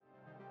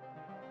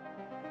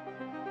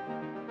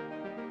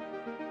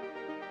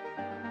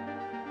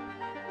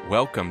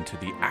welcome to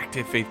the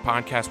Active Faith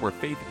Podcast, where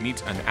faith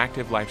meets an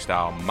active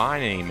lifestyle. My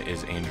name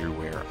is Andrew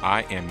Ware.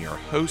 I am your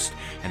host,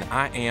 and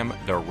I am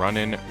the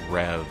Runnin'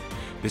 Rev.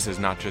 This is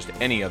not just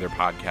any other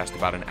podcast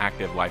about an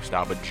active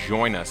lifestyle, but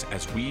join us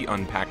as we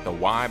unpack the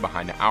why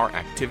behind our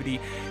activity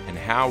and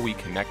how we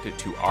connect it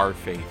to our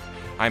faith.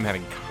 I'm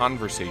having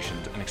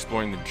conversations and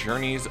exploring the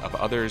journeys of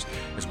others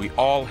as we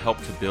all help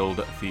to build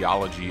a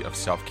theology of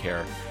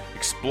self-care,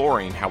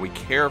 exploring how we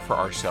care for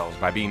ourselves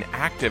by being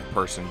active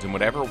persons in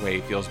whatever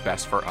way feels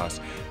best for us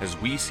as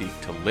we seek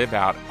to live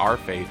out our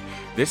faith.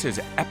 This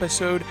is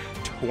episode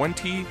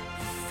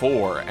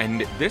 24,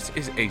 and this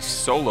is a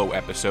solo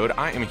episode.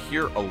 I am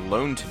here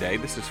alone today.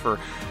 This is for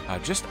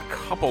just a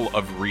couple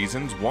of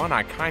reasons. One,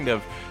 I kind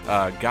of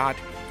got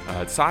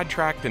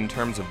sidetracked in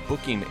terms of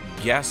booking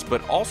guests,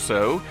 but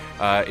also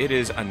it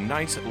is a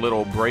nice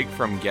little break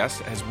from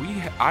guests as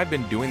I've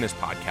been doing this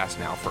podcast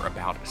now for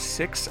about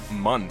 6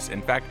 months.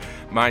 In fact,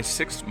 my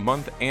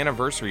 6-month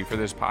anniversary for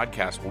this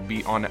podcast will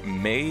be on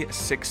May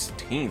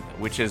 16th,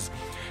 which is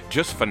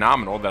just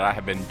phenomenal that I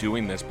have been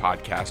doing this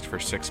podcast for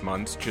 6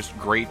 months. Just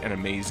great and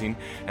amazing,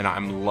 and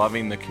I'm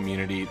loving the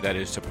community that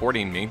is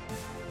supporting me.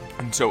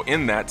 And so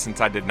in that,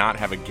 since I did not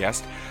have a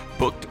guest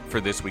booked for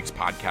this week's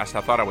podcast,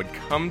 I thought I would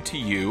come to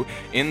you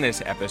in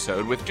this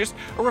episode with just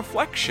a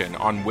reflection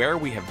on where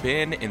we have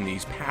been in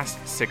these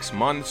past 6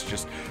 months,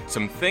 just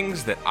some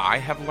things that I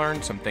have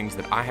learned, some things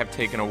that I have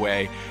taken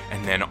away,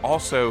 and then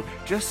also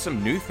just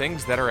some new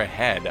things that are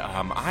ahead.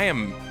 I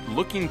am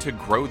looking to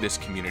grow this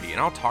community, and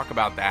I'll talk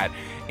about that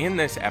in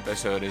this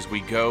episode as we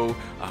go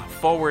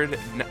forward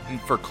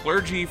for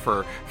clergy,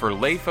 for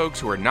lay folks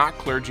who are not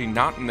clergy,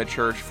 not in the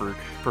church,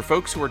 for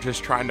folks who are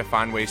just trying to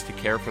find ways to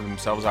care for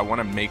themselves. I want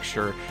to make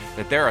sure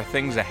that there are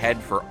things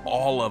ahead for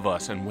all of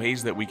us and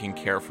ways that we can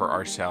care for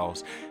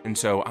ourselves. And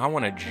so I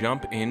want to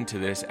jump into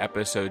this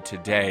episode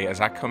today as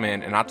I come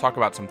in and I'll talk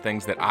about some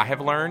things that I have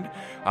learned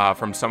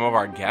from some of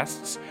our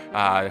guests,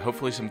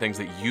 hopefully some things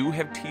that you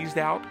have teased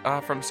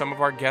out from some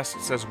of our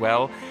guests as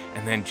well,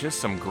 and then just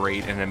some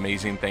great and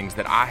amazing things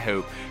that I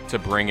hope to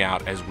bring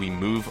out as we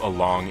move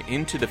along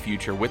into the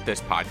future with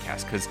this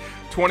podcast, because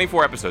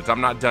 24 episodes,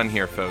 I'm not done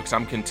here, folks.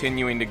 I'm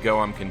continuing to go.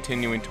 I'm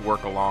continuing to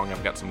work along.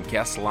 I've got some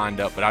guests lined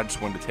up, but I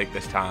just wanted to take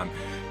this time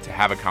to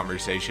have a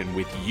conversation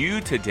with you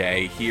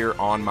today here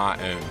on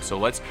my own. So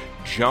let's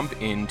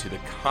jump into the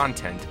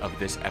content of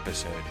this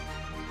episode.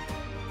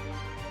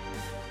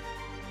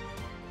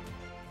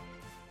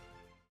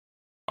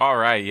 All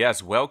right,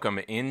 yes, welcome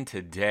in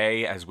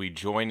today as we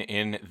join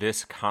in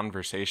this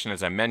conversation.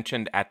 As I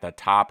mentioned at the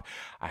top,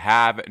 I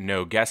have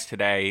no guest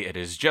today. It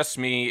is just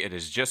me. It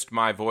is just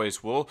my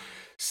voice. We'll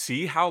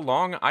see how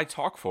long I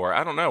talk for.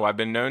 I don't know. I've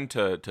been known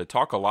to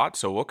talk a lot,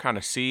 so we'll kind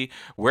of see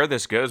where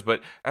this goes.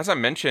 But as I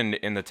mentioned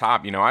in the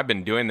top, I've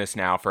been doing this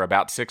now for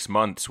about 6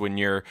 months. When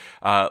you're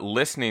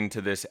listening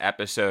to this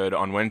episode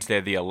on Wednesday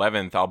the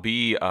 11th, I'll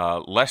be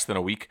less than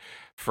a week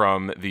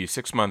from the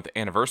 6-month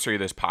anniversary of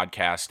this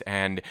podcast.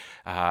 And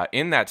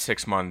in that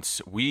 6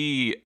 months,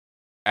 we,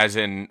 as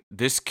in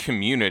this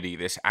community,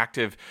 this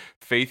active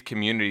faith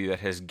community that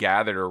has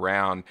gathered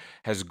around,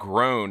 has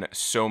grown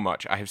so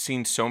much. I have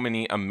seen so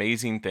many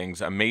amazing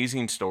things,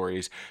 amazing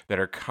stories that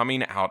are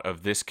coming out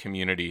of this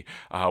community,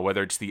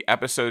 whether it's the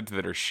episodes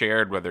that are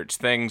shared, whether it's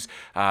things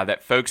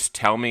that folks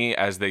tell me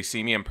as they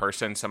see me in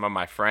person, some of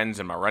my friends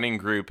in my running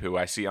group who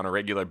I see on a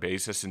regular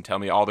basis and tell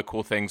me all the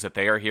cool things that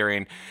they are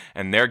hearing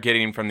and they're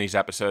getting from these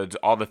episodes,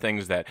 all the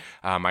things that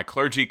my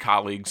clergy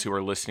colleagues who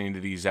are listening to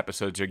these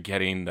episodes are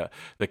getting,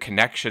 the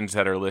connections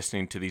that are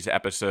listening to these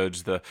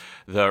episodes, the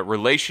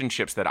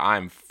relationships that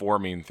I'm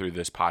forming through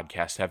this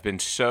podcast have been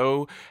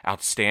so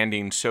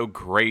outstanding, so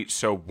great,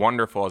 so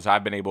wonderful as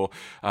I've been able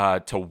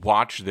to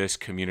watch this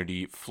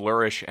community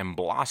flourish and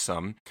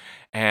blossom.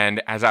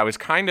 And as I was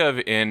kind of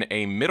in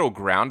a middle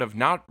ground of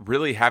not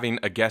really having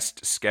a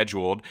guest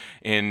scheduled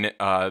in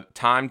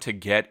time to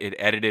get it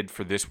edited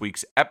for this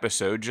week's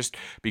episode, just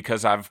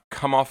because I've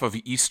come off of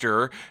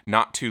Easter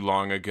not too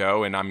long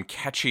ago and I'm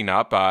catching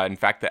up. In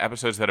fact, the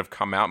episodes that have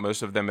come out,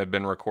 most of them have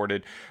been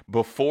recorded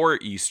before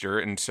Easter.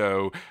 And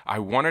so I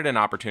wanted an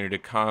opportunity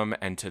to come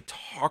and to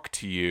talk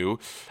to you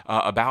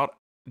about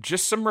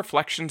just some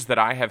reflections that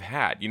I have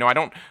had. I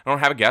don't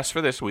have a guest for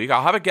this week.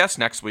 I'll have a guest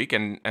next week,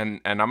 and I'm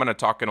going to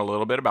talk in a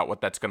little bit about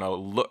what that's going to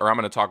look, or I'm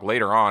going to talk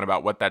later on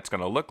about what that's going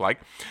to look like.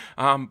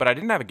 But I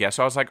didn't have a guest,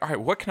 so I was like, all right,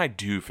 what can I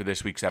do for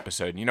this week's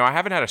episode? I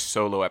haven't had a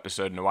solo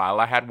episode in a while.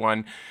 I had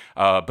one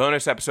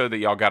bonus episode that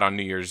y'all got on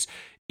New Year's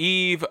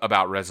Eve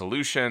about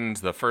resolutions.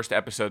 The first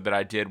episode that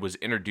I did was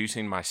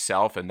introducing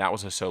myself, and that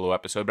was a solo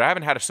episode, but I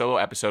haven't had a solo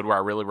episode where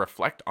I really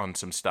reflect on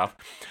some stuff.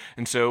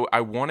 And so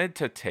I wanted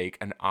to take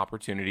an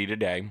opportunity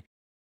today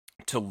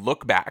to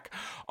look back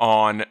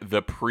on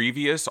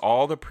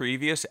all the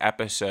previous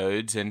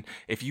episodes. And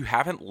if you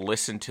haven't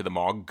listened to them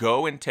all,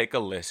 go and take a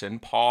listen.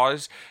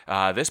 Pause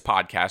this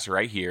podcast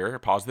right here,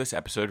 pause this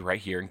episode right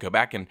here, and go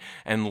back and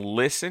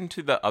listen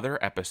to the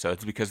other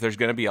episodes, because there's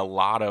going to be a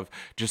lot of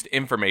just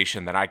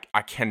information that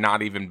I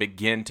cannot even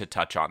begin to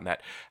touch on,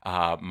 that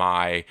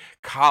my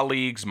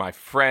colleagues, my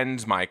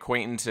friends, my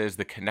acquaintances,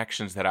 the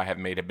connections that I have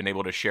made have been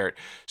able to share it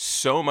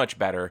so much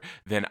better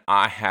than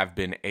I have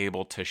been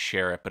able to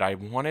share it. But I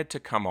wanted to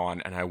come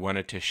on and I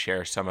wanted to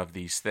share some of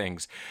these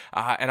things.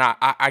 And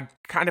I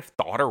kind of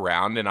thought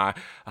around, and I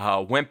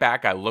went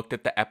back, I looked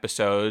at the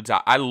episodes,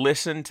 I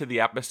listened to the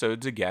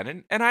episodes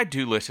again, and I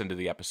do listen to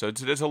the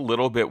episodes. It is a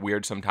little bit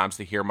weird sometimes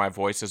to hear my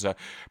voice. As a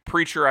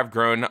preacher, I've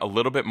grown a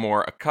little bit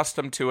more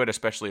accustomed to it,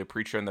 especially a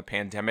preacher in the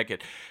pandemic.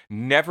 It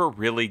never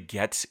really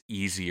gets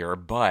easier,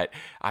 but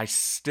I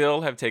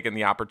still have taken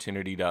the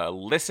opportunity to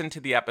listen to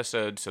the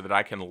episodes so that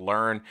I can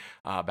learn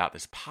about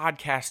this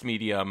podcast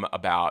medium,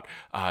 about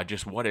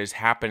just what is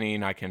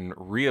happening. I can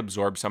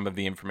reabsorb some of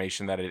the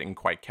information that I didn't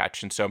quite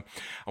catch. And so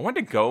I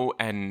wanted to go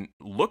and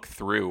look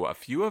through a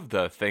few of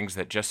the things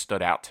that just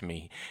stood out to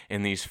me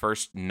in these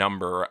first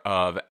number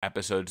of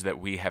episodes that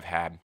we have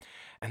had.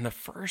 And the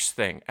first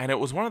thing, and it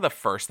was one of the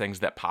first things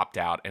that popped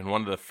out in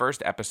one of the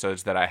first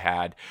episodes that I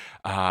had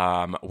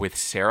with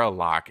Sarah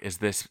Locke, is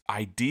this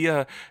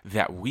idea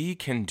that we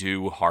can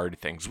do hard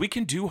things. We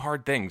can do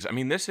hard things. I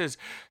mean, this is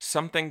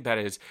something that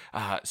is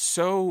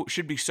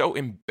should be so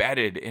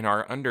embedded in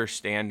our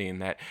understanding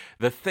that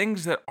the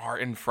things that are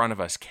in front of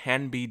us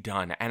can be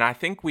done. And I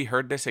think we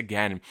heard this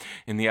again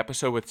in the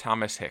episode with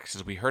Thomas Hicks,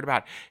 as we heard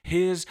about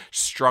his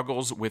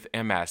struggles with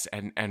MS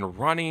and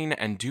running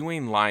and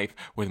doing life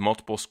with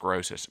multiple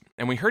sclerosis.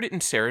 And we heard it in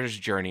Sarah's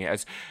journey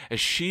as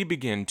she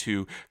began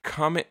to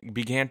come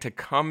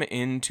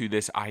into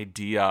this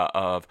idea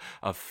of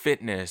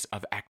fitness,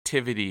 of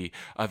activity,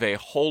 of a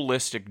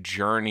holistic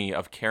journey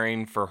of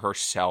caring for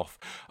herself.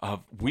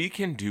 We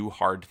can do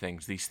hard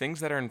things, these things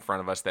that are in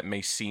front of us that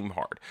may seem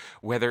hard,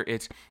 whether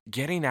it's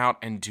getting out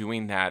and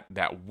doing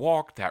that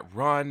walk, that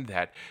run,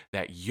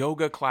 that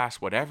yoga class,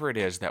 whatever it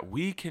is, that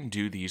we can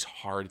do these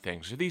hard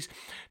things, or these,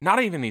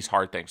 not even these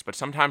hard things, but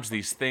sometimes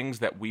these things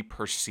that we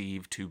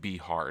perceive to be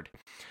hard.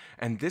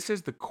 And this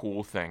is the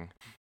cool thing,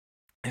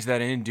 is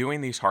that in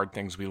doing these hard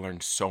things, we learn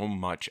so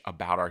much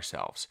about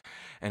ourselves.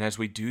 And as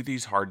we do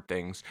these hard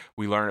things,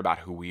 we learn about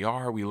who we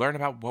are, we learn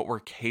about what we're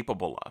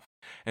capable of.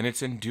 And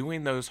it's in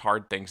doing those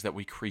hard things that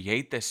we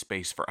create this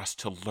space for us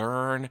to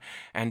learn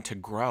and to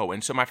grow.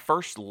 And so my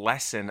first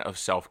lesson of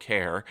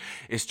self-care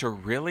is to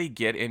really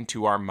get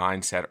into our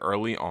mindset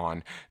early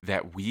on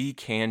that we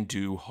can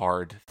do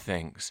hard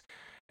things.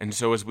 And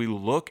so as we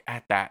look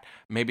at that,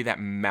 maybe that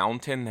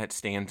mountain that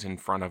stands in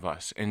front of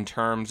us in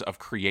terms of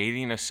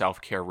creating a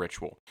self-care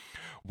ritual,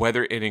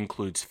 whether it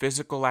includes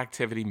physical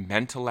activity,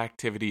 mental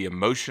activity,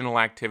 emotional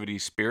activity,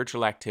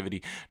 spiritual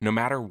activity, no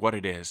matter what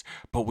it is,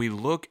 but we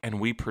look and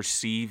we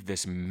perceive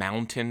this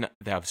mountain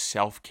of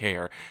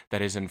self-care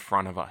that is in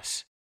front of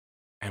us.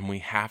 And we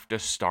have to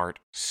start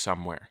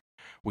somewhere.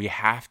 We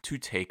have to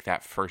take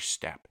that first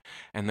step.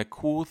 And the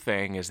cool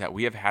thing is that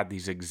we have had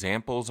these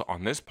examples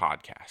on this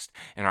podcast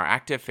in our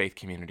active faith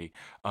community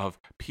of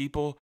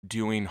people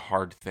doing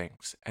hard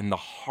things. And the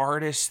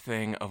hardest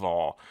thing of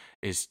all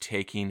is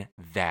taking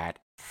that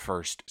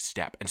first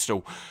step. And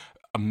so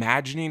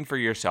imagining for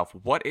yourself,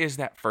 what is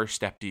that first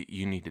step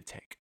you need to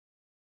take?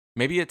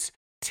 Maybe it's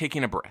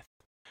taking a breath.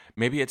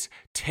 Maybe it's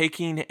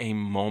taking a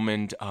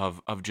moment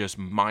of just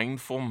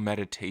mindful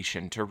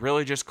meditation to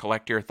really just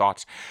collect your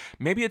thoughts.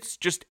 Maybe it's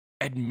just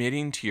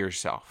admitting to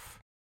yourself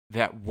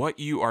that what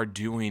you are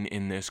doing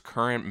in this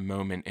current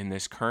moment, in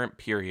this current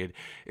period,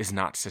 is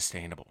not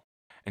sustainable.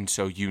 And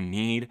so you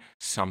need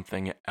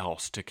something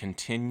else to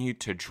continue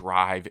to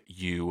drive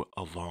you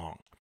along.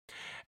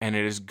 And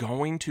it is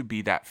going to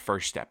be that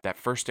first step, that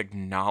first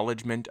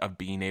acknowledgement of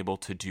being able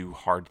to do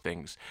hard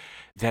things,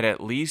 that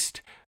at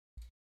least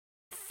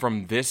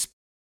from this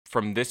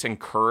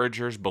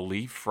encourager's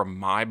belief, from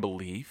my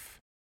belief,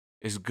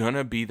 is going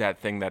to be that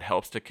thing that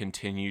helps to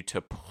continue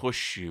to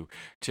push you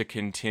to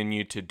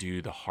continue to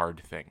do the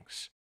hard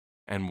things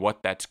and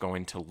what that's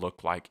going to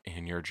look like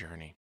in your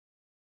journey.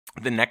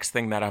 The next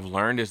thing that I've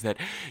learned is that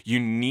you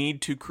need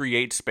to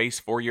create space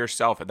for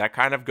yourself. And that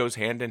kind of goes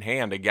hand in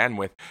hand again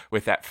with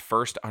that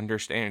first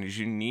understanding, is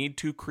you need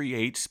to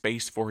create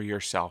space for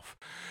yourself.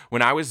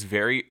 When I was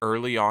very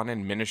early on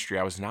in ministry,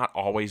 I was not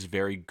always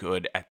very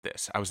good at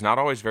this. I was not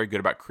always very good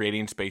about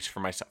creating space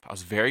for myself. I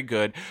was very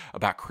good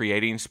about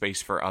creating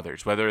space for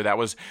others, whether that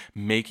was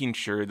making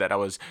sure that I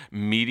was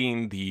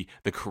meeting the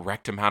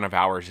correct amount of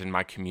hours in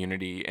my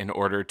community in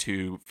order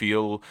to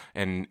feel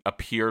and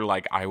appear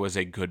like I was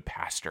a good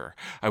pastor.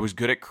 I was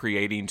good at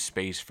creating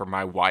space for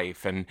my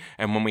wife and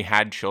when we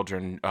had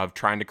children, of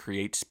trying to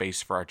create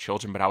space for our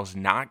children, but I was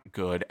not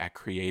good at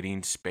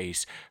creating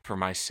space for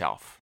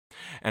myself.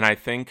 And I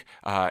think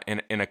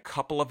in a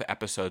couple of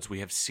episodes, we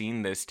have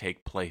seen this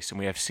take place and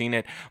we have seen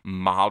it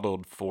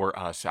modeled for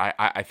us.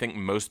 I think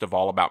most of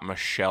all about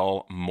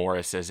Michelle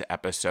Morris's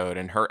episode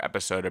and her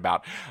episode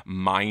about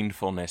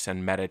mindfulness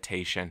and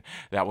meditation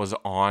that was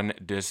on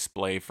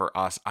display for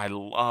us. I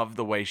love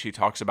the way she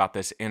talks about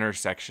this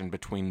intersection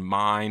between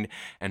mind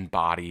and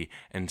body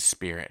and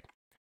spirit.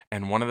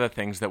 And one of the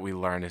things that we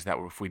learn is that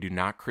if we do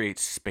not create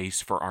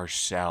space for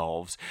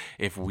ourselves,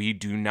 if we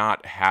do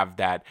not have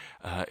that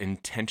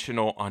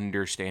intentional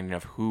understanding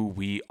of who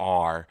we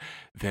are,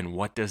 then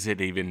what does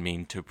it even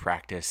mean to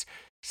practice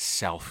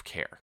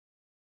self-care?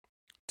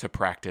 To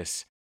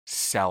practice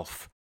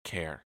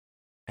self-care.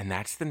 And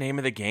that's the name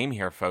of the game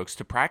here, folks.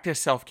 To practice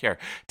self-care,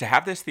 to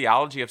have this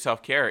theology of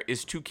self-care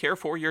is to care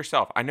for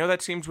yourself. I know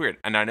that seems weird,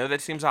 and I know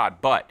that seems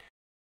odd, but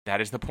that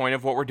is the point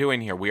of what we're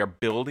doing here. We are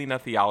building a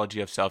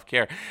theology of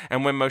self-care.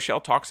 And when Michelle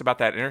talks about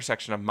that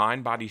intersection of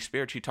mind, body,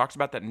 spirit, she talks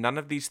about that none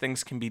of these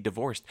things can be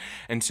divorced.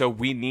 And so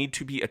we need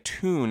to be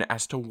attuned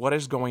as to what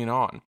is going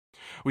on.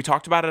 We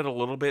talked about it a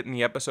little bit in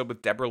the episode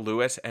with Deborah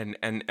Lewis and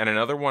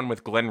another one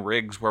with Glenn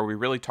Riggs, where we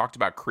really talked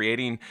about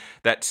creating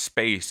that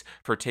space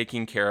for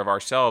taking care of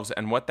ourselves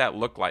and what that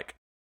looked like.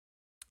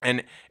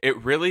 And it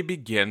really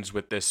begins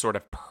with this sort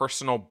of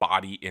personal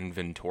body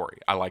inventory,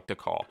 I like to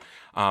call.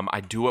 I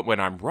do it when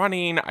I'm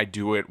running. I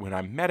do it when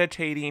I'm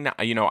meditating.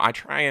 I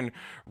try and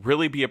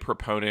really be a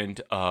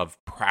proponent of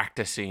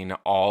practicing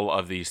all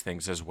of these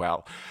things as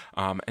well.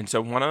 And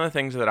so one of the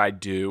things that I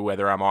do,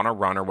 whether I'm on a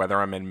run or whether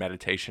I'm in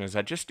meditation, is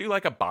I just do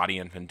like a body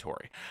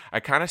inventory.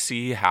 I kind of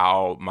see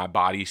how my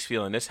body's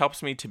feeling. This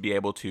helps me to be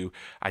able to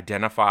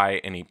identify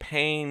any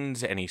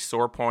pains, any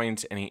sore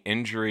points, any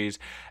injuries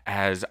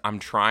as I'm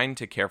trying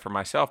to care for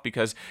myself,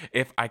 because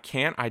if I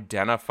can't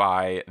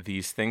identify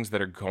these things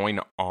that are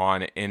going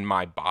on in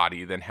my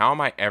body, then how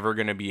am I ever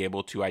going to be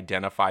able to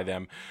identify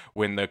them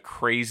when the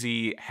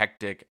crazy,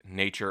 hectic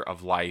nature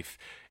of life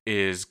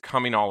is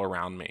coming all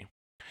around me?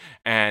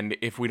 And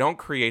if we don't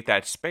create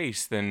that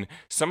space, then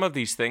some of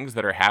these things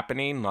that are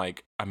happening,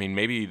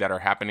 maybe that are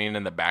happening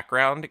in the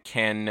background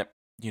can,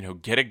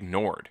 get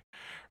ignored.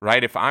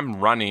 Right? If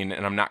I'm running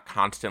and I'm not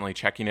constantly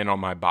checking in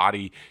on my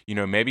body,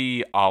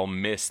 maybe I'll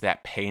miss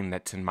that pain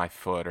that's in my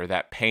foot or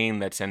that pain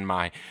that's in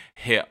my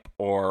hip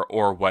or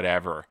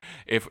whatever.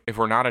 If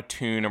we're not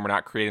attuned and we're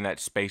not creating that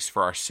space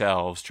for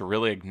ourselves to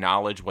really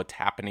acknowledge what's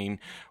happening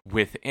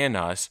within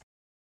us,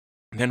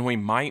 then we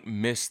might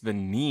miss the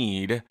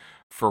need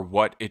for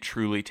what it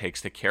truly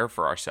takes to care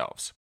for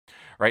ourselves.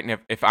 Right? And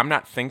if I'm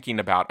not thinking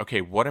about, okay,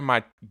 what am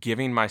I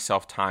giving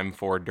myself time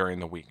for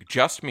during the week?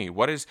 Just me.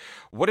 What is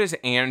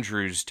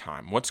Andrew's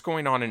time? What's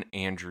going on in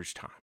Andrew's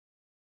time?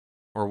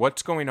 Or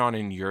what's going on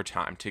in your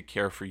time to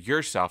care for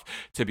yourself,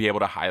 to be able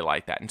to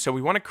highlight that? And so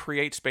we want to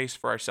create space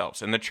for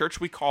ourselves. In the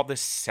church, we call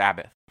this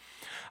Sabbath.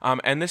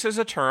 And this is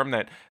a term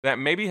that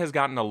maybe has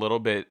gotten a little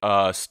bit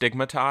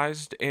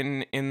stigmatized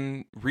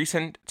in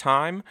recent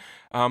time.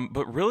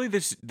 But really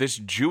this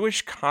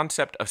Jewish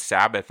concept of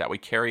Sabbath that we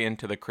carry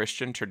into the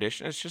Christian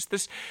tradition is just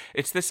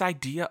it's this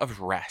idea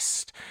of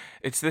rest.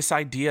 It's this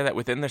idea that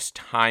within this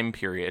time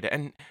period,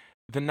 and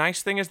the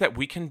nice thing is that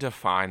we can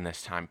define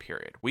this time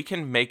period. We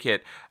can make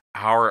it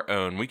our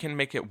own. We can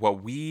make it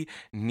what we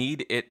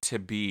need it to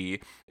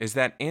be, is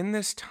that in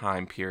this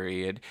time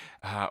period,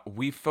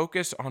 we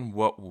focus on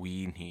what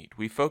we need.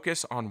 We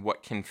focus on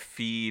what can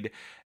feed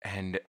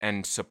and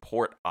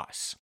support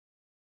us.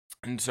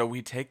 And so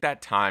we take that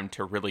time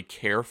to really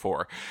care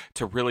for,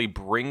 to really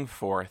bring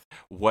forth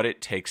what it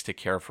takes to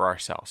care for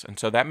ourselves. And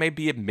so that may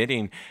be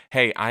admitting,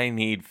 hey, I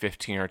need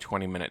 15 or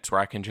 20 minutes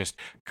where I can just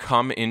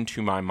come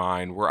into my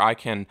mind, where I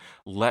can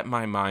let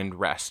my mind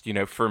rest.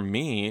 For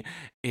me,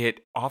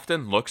 it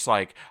often looks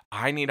like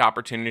I need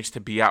opportunities to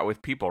be out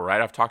with people,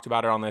 right? I've talked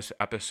about it on this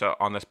episode,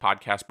 on this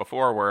podcast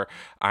before, where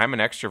I'm an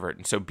extrovert.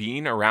 And so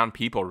being around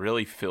people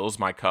really fills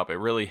my cup. It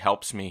really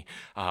helps me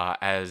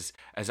as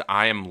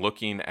I am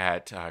looking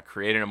at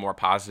creating a more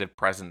positive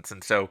presence.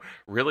 And so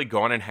really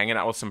going and hanging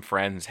out with some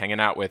friends, hanging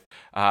out with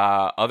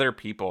other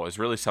people is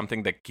really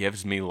something that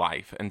gives me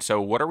life. And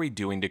so what are we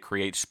doing to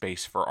create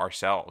space for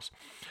ourselves?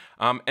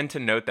 And to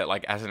note that,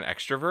 as an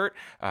extrovert,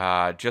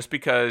 just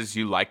because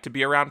you like to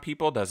be around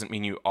people doesn't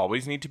mean you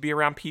always need to be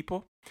around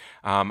people.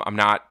 I'm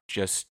not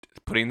just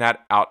putting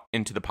that out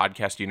into the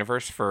podcast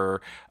universe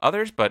for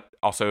others, but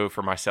also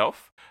for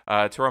myself,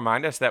 to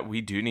remind us that we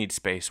do need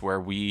space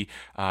where we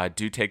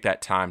do take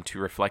that time to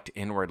reflect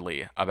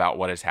inwardly about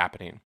what is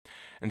happening.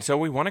 And so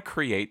we want to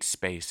create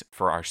space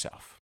for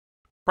ourselves.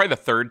 Probably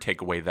the third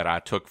takeaway that I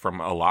took from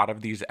a lot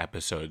of these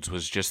episodes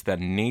was just the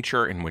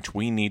nature in which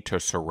we need to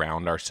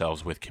surround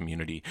ourselves with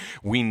community.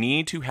 We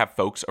need to have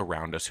folks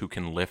around us who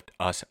can lift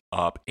us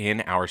up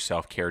in our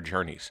self-care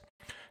journeys.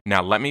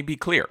 Now, let me be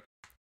clear.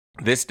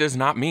 This does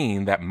not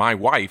mean that my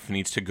wife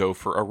needs to go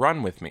for a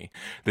run with me.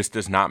 This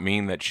does not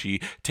mean that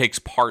she takes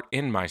part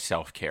in my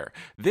self-care.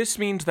 This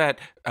means that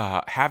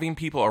having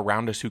people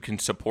around us who can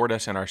support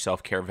us in our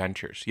self-care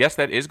ventures. Yes,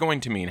 that is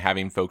going to mean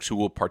having folks who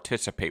will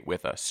participate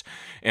with us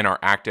in our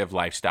active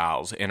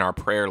lifestyles, in our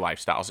prayer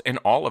lifestyles, in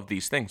all of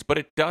these things. But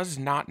it does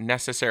not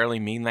necessarily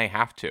mean they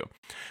have to.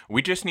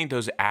 We just need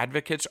those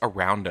advocates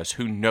around us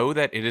who know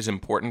that it is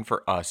important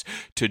for us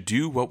to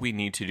do what we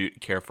need to do to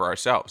care for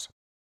ourselves.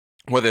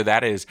 Whether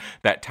that is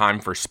that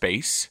time for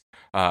space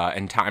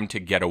and time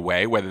to get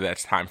away, whether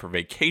that's time for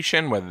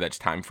vacation, whether that's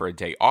time for a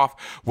day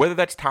off, whether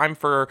that's time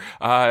for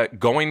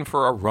going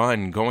for a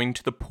run, going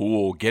to the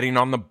pool, getting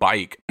on the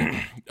bike,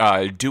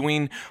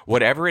 doing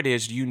whatever it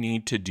is you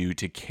need to do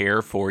to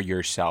care for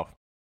yourself.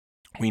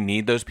 We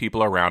need those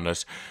people around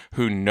us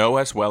who know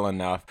us well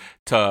enough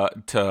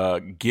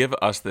to give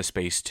us the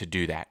space to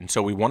do that. And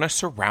so we want to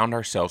surround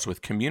ourselves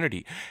with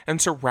community and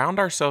surround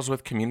ourselves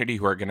with community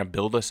who are going to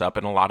build us up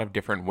in a lot of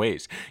different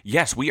ways.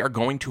 Yes, we are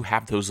going to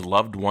have those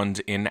loved ones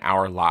in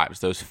our lives,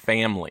 those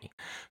family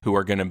who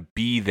are going to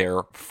be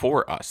there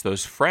for us,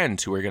 those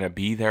friends who are going to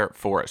be there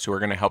for us, who are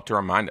going to help to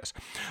remind us.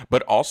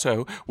 But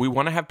also, we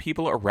want to have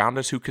people around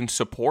us who can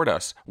support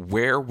us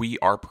where we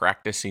are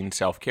practicing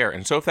self-care.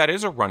 And so if that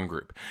is a run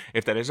group,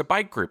 if that is a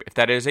bike group, if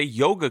that is a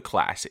yoga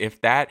class, if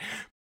that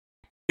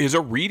is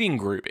a reading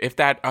group, if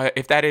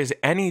that is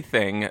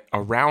anything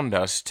around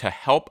us to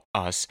help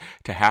us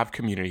to have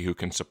community who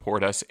can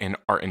support us in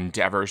our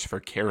endeavors for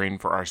caring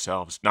for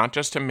ourselves, not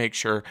just to make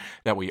sure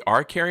that we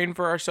are caring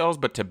for ourselves,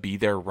 but to be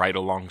there right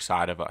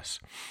alongside of us.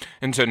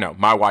 And so no,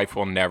 my wife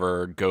will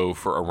never go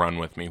for a run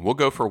with me. We'll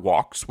go for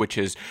walks, which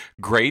is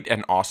great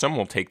and awesome.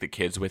 We'll take the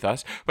kids with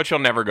us, but she'll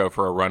never go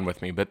for a run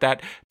with me. But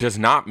that does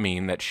not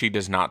mean that she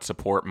does not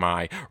support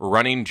my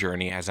running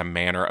journey as a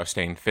manner of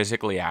staying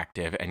physically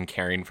active and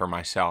caring for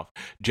myself,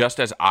 just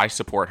as I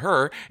support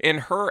her in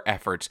her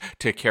efforts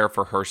to care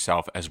for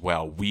herself as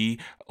well. We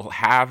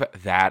have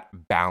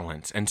that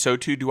balance. And so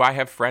too do I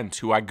have friends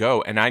who I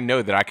go and I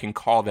know that I can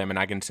call them and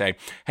I can say,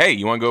 hey,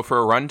 you want to go for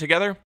a run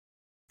together?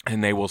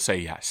 And they will say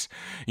yes.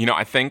 You know,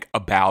 I think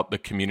about the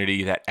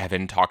community that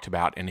Evan talked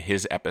about in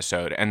his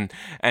episode, and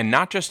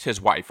not just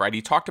his wife, right?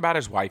 He talked about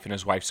his wife and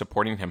his wife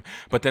supporting him,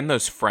 but then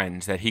those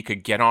friends that he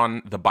could get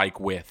on the bike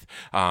with,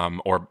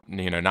 or,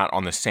 you know, not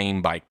on the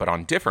same bike, but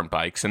on different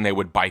bikes, and they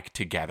would bike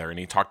together. And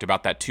he talked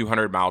about that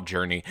 200-mile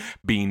journey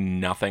being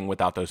nothing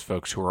without those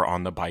folks who are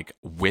on the bike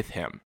with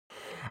him.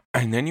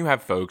 And then you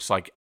have folks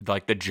like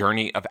the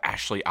journey of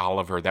Ashley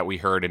Oliver that we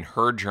heard in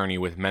her journey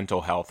with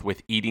mental health,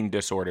 with eating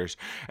disorders,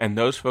 and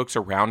those folks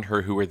around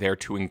her who were there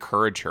to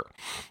encourage her.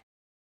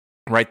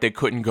 Right? They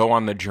couldn't go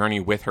on the journey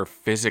with her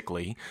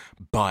physically,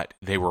 but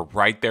they were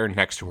right there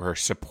next to her,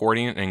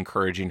 supporting and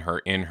encouraging her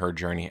in her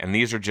journey. And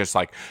these are just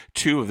like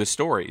two of the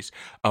stories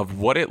of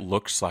what it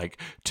looks like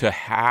to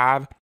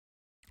have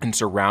and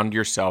surround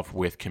yourself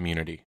with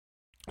community.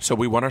 So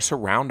we want to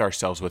surround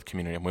ourselves with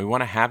community, and we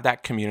want to have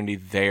that community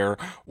there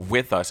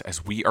with us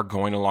as we are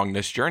going along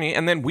this journey.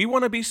 And then we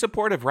want to be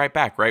supportive right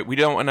back, right? We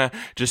don't want to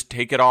just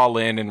take it all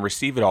in and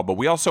receive it all, but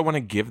we also want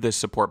to give this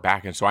support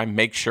back. And so I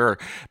make sure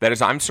that as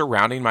I'm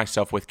surrounding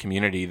myself with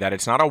community, that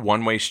it's not a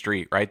one-way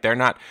street, right? They're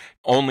not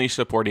only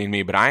supporting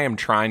me, but I am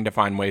trying to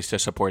find ways to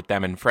support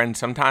them. And friends,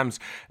 sometimes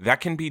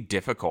that can be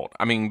difficult.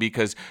 I mean,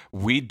 because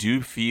we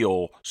do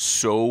feel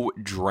so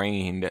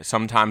drained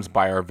sometimes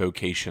by our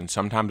vocation,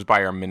 sometimes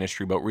by our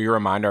ministry, but we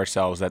remind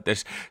ourselves that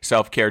this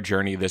self-care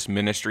journey, this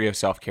ministry of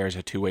self-care is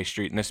a two-way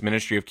street, and this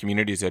ministry of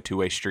community is a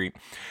two-way street.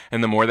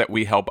 And the more that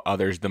we help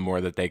others, the more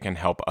that they can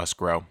help us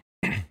grow.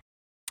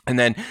 And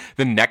then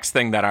the next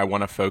thing that I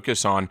want to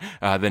focus on,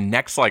 the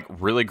next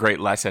really great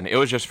lesson, it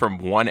was just from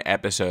one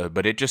episode,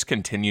 but it just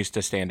continues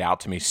to stand out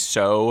to me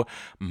so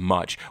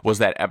much, was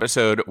that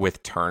episode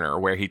with Turner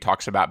where he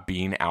talks about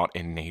being out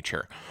in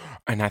nature.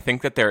 And I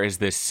think that there is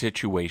this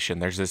situation,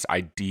 there's this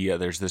idea,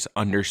 there's this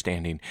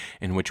understanding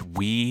in which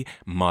we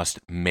must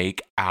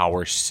make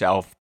our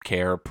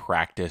self-care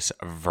practice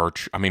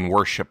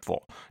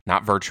worshipful,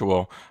 not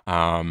virtual,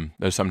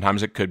 though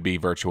sometimes it could be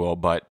virtual,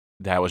 but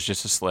that was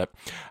just a slip.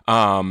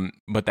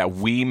 But that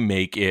we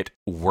make it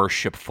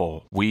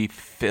worshipful. We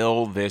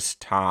fill this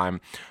time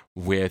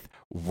with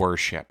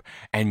worship.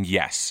 And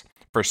yes,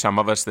 for some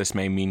of us, this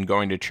may mean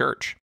going to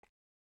church.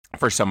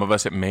 For some of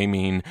us, it may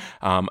mean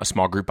a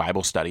small group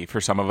Bible study.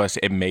 For some of us,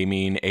 it may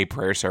mean a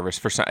prayer service.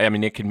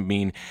 It can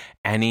mean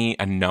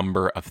a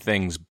number of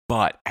things.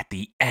 But at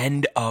the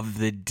end of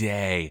the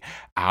day,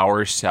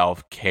 our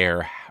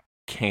self-care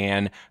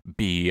can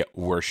be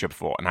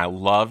worshipful. And I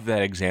love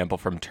that example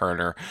from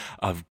Turner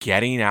of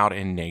getting out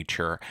in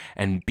nature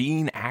and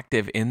being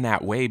active in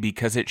that way,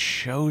 because it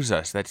shows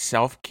us that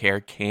self-care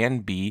can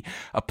be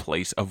a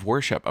place of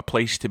worship, a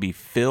place to be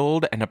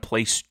filled and a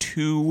place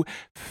to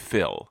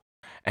fill.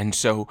 And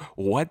so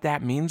what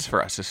that means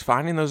for us is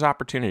finding those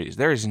opportunities.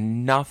 There is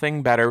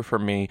nothing better for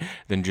me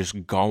than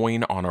just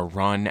going on a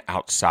run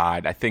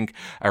outside.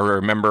 I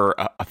remember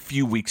a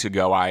few weeks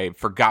ago, I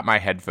forgot my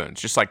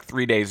headphones, just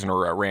 3 days in a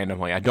row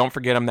randomly. I don't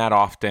forget them that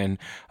often,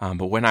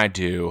 but when I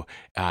do,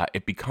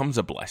 it becomes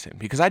a blessing,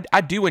 because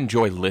I do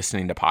enjoy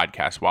listening to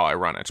podcasts while I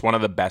run. It's one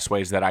of the best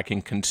ways that I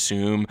can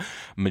consume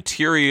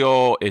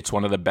material. It's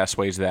one of the best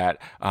ways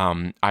that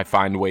I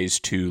find ways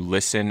to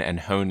listen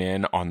and hone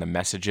in on the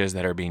messages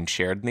that are being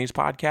shared in these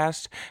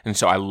podcasts. And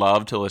so I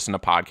love to listen to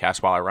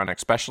podcasts while I run,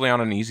 especially on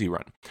an easy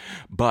run.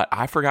 But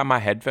I forgot my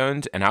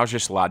headphones, and I was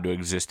just allowed to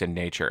exist in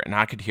nature, and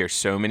I could hear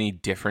so many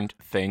different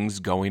things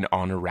going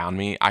on around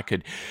me.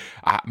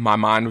 My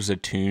mind was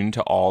attuned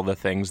to all the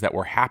things that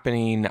were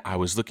happening. I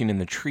was looking in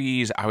the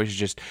trees. I was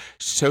just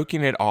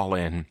soaking it all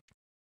in.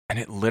 And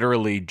it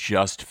literally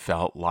just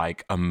felt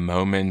like a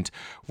moment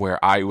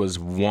where I was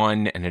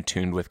one and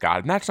attuned with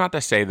God. And that's not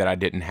to say that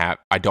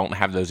I don't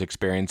have those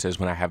experiences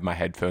when I have my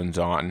headphones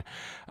on,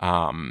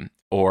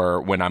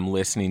 or when I'm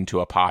listening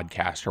to a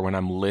podcast, or when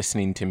I'm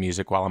listening to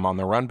music while I'm on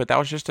the run. But that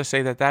was just to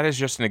say that is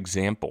just an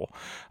example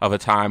of a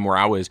time where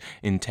I was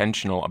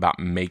intentional about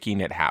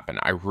making it happen.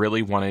 I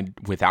really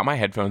wanted, without my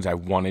headphones, I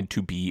wanted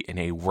to be in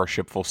a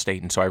worshipful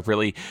state. And so I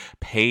really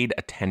paid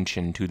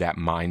attention to that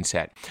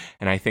mindset.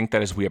 And I think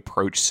that as we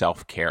approach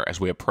self-care, as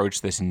we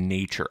approach this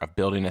nature of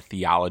building a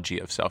theology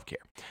of self-care,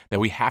 that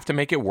we have to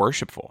make it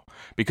worshipful,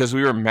 because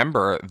we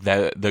remember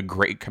the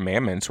great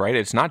commandments, right?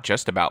 It's not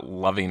just about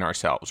loving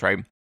ourselves,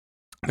 right?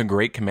 The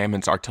great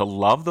commandments are to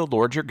love the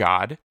Lord your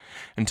God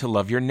and to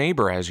love your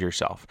neighbor as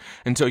yourself.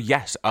 And so,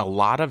 yes, a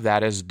lot of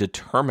that is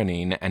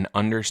determining and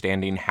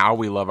understanding how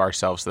we love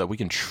ourselves so that we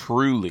can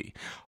truly,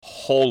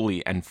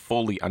 wholly, and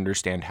fully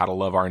understand how to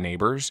love our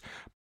neighbors.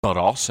 But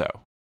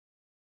also,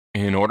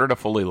 in order to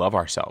fully love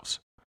ourselves,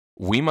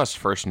 we must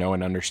first know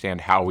and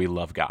understand how we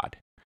love God.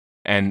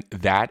 And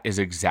that is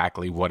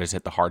exactly what is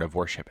at the heart of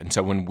worship. And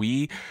so when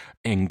we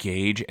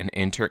engage and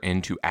enter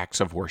into acts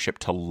of worship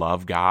to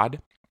love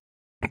God,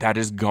 that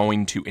is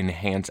going to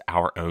enhance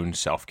our own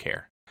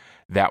self-care.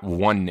 That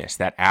oneness,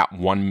 that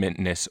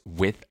at-one-ness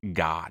with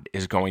God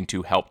is going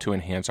to help to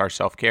enhance our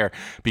self-care,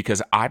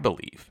 because I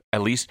believe,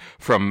 at least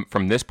from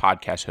this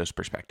podcast host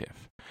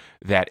perspective,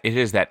 that it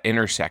is that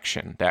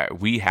intersection that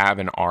we have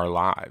in our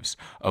lives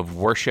of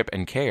worship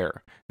and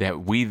care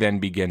that we then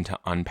begin to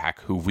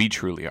unpack who we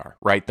truly are,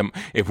 right?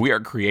 If we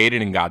are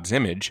created in God's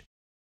image,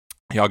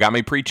 y'all got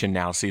me preaching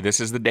now. See, this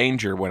is the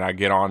danger when I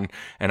get on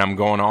and I'm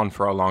going on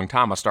for a long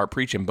time. I start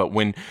preaching. But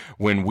when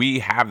we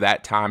have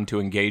that time to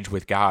engage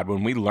with God,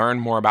 when we learn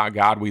more about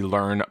God, we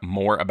learn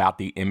more about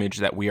the image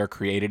that we are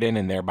created in,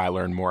 and thereby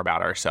learn more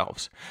about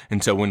ourselves.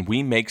 And so when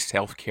we make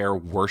self-care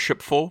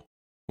worshipful,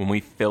 when we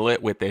fill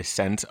it with a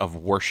sense of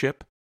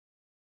worship,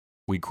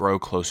 we grow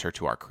closer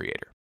to our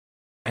Creator.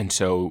 And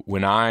so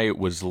when I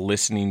was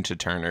listening to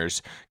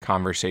Turner's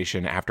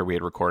conversation after we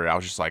had recorded, I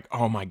was just like,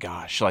 oh my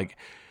gosh, like,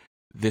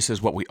 this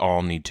is what we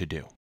all need to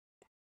do.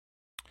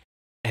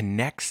 And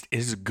next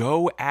is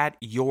go at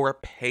your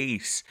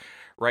pace,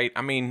 right?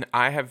 I mean,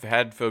 I have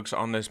had folks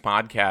on this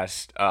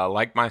podcast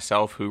like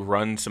myself who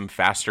run some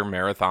faster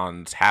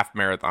marathons, half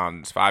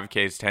marathons,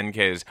 5Ks,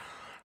 10Ks.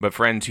 But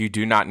friends, you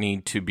do not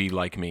need to be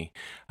like me.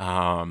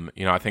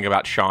 I think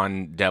about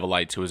Sean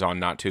Devilites, who was on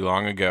not too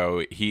long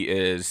ago. He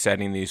is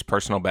setting these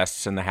personal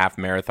bests in the half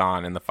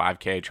marathon and the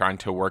 5K, trying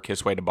to work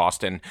his way to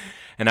Boston.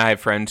 And I have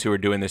friends who are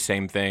doing the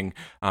same thing.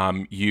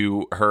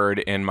 You heard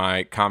in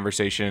my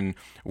conversation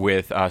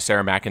with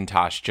Sarah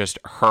McIntosh, just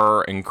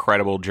her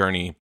incredible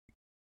journey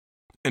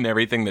and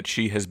everything that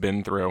she has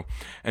been through.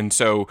 And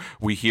so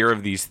we hear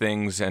of these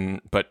things,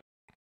 but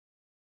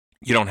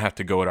you don't have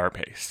to go at our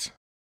pace.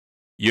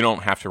 You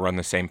don't have to run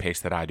the same pace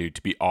that I do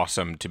to be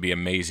awesome, to be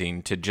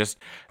amazing, to just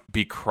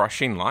be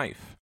crushing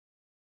life.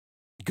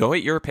 Go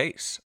at your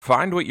pace.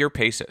 Find what your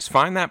pace is.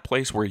 Find that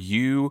place where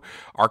you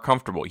are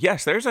comfortable.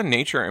 Yes, there's a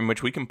nature in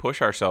which we can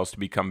push ourselves to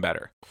become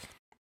better,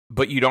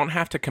 but you don't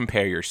have to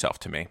compare yourself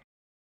to me.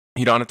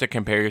 You don't have to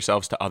compare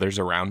yourselves to others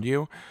around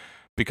you,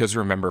 because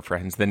remember,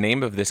 friends, the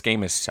name of this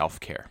game is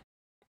self-care.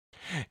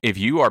 If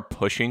you are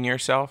pushing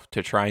yourself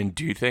to try and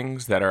do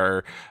things that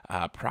are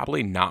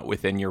probably not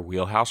within your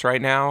wheelhouse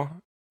right now,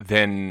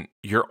 then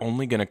you're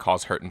only going to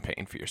cause hurt and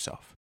pain for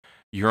yourself.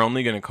 You're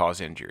only going to cause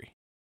injury,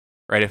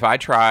 right? If I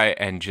try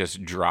and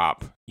just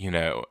drop,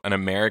 an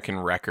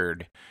American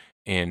record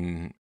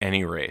in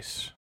any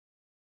race,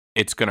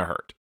 it's going to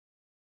hurt,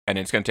 and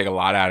it's going to take a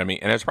lot out of me,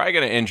 and it's probably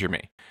going to injure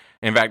me.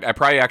 In fact, I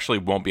probably actually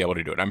won't be able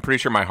to do it. I'm pretty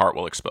sure my heart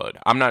will explode.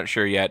 I'm not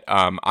sure yet.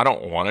 I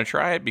don't want to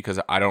try it because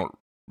I don't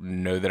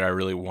know that I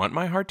really want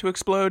my heart to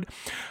explode,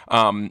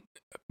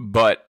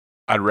 but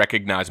I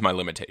recognize my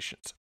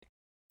limitations.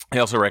 I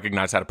also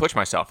recognize how to push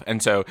myself.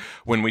 And so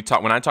when I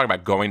talk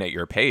about going at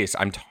your pace,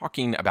 I'm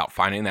talking about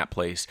finding that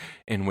place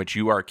in which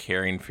you are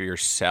caring for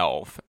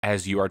yourself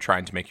as you are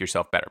trying to make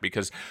yourself better.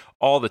 Because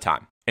all the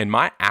time, in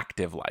my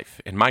active life,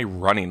 in my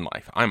running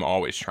life, I'm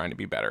always trying to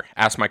be better.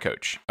 Ask my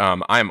coach.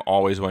 I'm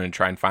always wanting to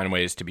try and find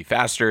ways to be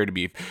faster, to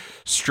be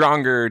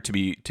stronger, to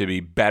be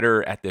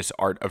better at this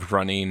art of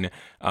running.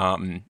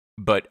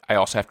 But I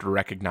also have to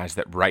recognize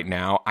that right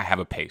now I have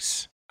a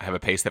pace. I have a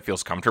pace that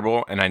feels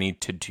comfortable, and I need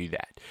to do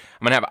that.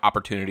 I'm going to have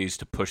opportunities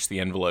to push the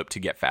envelope to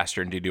get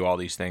faster and to do all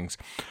these things,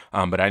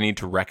 but I need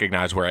to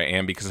recognize where I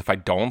am, because if I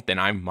don't, then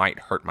I might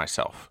hurt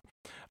myself.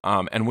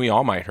 And we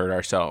all might hurt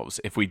ourselves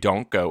if we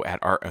don't go at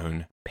our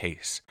own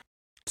pace.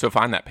 So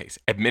find that pace,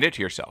 admit it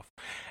to yourself.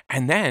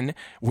 And then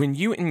when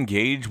you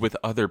engage with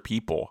other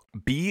people,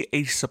 be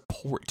a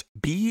support,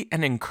 be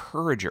an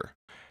encourager.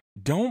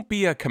 Don't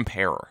be a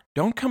comparer.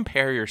 Don't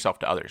compare yourself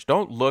to others.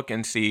 Don't look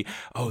and see,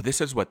 oh, this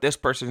is what this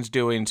person's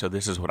doing, so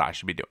this is what I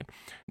should be doing.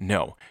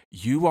 No,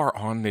 you are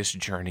on this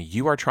journey.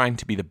 You are trying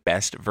to be the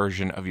best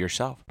version of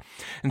yourself.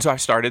 And so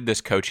I've started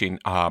this coaching.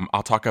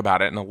 I'll talk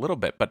about it in a little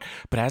bit, but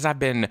as I've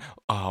been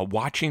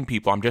watching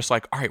people, I'm just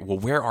like, all right, well,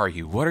 where are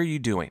you? What are you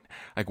doing?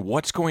 Like,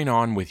 what's going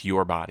on with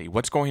your body?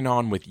 What's going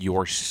on with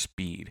your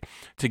speed?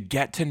 To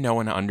get to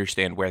know and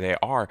understand where they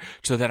are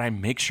so that I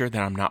make sure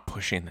that I'm not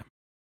pushing them.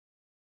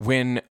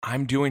 When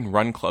I'm doing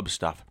run club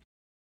stuff,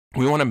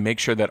 we want to make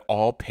sure that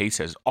all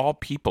paces, all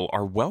people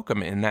are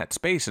welcome in that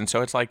space. And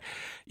so it's like,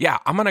 yeah,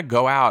 I'm going to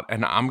go out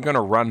and I'm going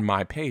to run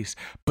my pace,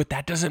 but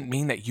that doesn't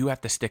mean that you have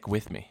to stick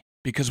with me,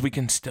 because we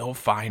can still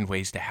find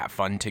ways to have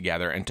fun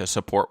together and to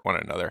support one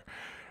another,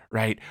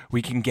 right?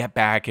 We can get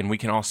back and we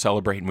can all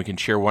celebrate and we can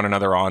cheer one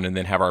another on and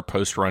then have our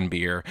post-run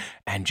beer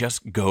and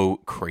just go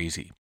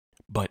crazy.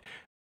 But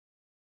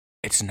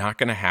it's not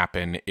going to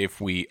happen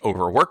if we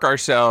overwork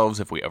ourselves,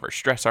 if we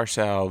overstress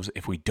ourselves,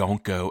 if we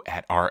don't go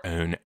at our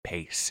own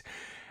pace.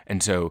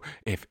 And so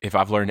if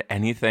I've learned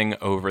anything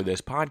over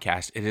this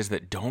podcast, it is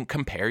that don't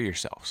compare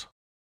yourselves.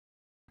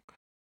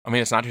 I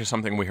mean, it's not just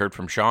something we heard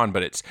from Sean,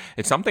 but it's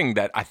something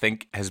that I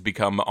think has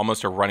become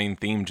almost a running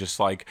theme, just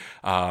like,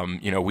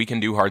 we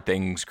can do hard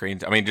things,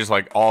 just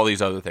like all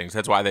these other things.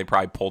 That's why they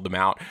probably pulled them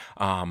out.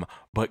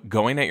 But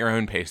going at your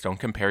own pace, don't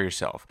compare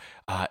yourself.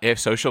 If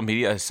social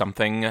media is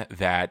something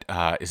that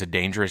is a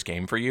dangerous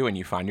game for you and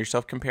you find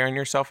yourself comparing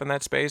yourself in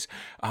that space,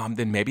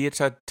 then maybe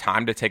it's a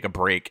time to take a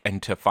break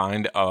and to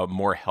find a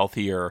more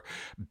healthier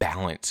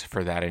balance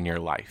for that in your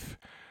life,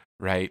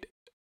 right?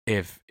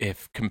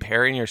 If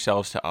comparing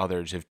yourselves to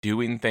others, if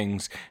doing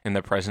things in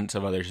the presence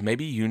of others,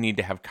 maybe you need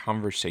to have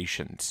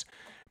conversations.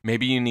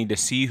 Maybe you need to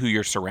see who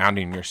you're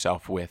surrounding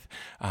yourself with,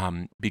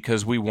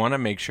 because we want to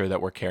make sure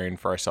that we're caring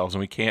for ourselves,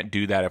 and we can't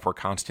do that if we're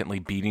constantly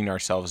beating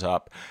ourselves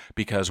up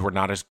because we're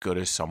not as good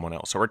as someone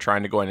else, or we're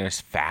trying to go in as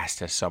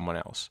fast as someone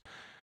else.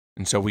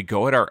 And so we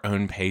go at our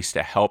own pace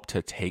to help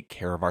to take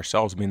care of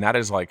ourselves. I mean, that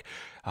is like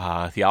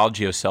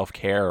theology of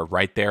self-care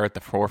right there at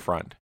the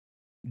forefront.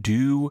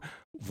 Do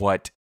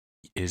what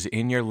is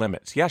in your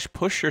limits. Yes,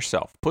 push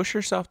yourself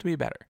to be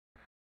better,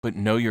 but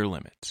know your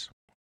limits.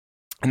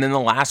 And then the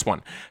last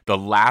one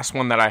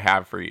that I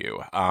have for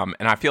you, and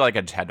I feel like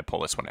I just had to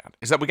pull this one out,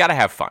 is that we got to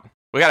have fun.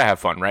 We got to have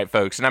fun, right,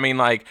 folks? And I mean,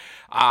 like,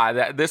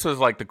 this was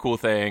like the cool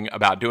thing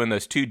about doing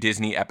those 2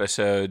 Disney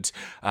episodes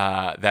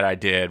that I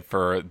did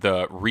for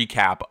the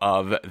recap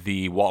of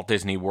the Walt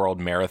Disney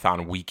World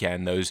Marathon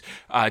weekend. Those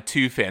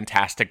 2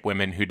 fantastic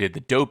women who did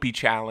the Dopey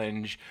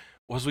Challenge,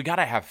 was we got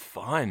to have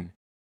fun.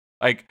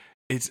 Like,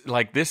 it's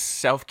like this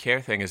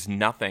self-care thing is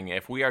nothing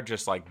if we are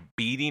just like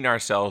beating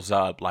ourselves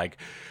up, like,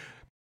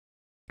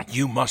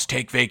 you must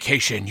take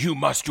vacation, you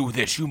must do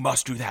this, you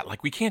must do that.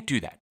 Like, we can't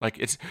do that.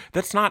 Like,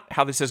 that's not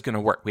how this is going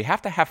to work. We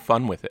have to have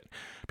fun with it,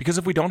 because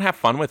if we don't have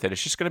fun with it,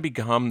 it's just going to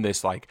become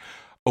this like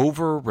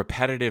over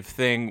repetitive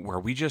thing where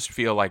we just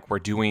feel like we're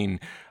doing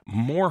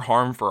more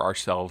harm for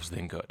ourselves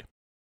than good.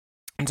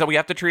 And so we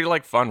have to treat it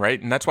like fun,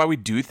 right? And that's why we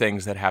do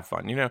things that have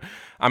fun.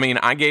 I mean,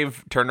 I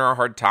gave Turner a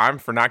hard time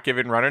for not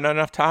giving Runner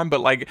enough time,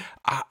 but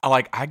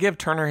I give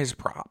Turner his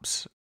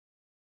props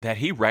that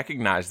he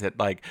recognized that,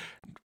 like,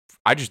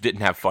 I just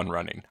didn't have fun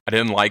running. I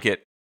didn't like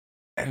it.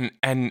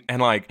 And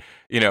like,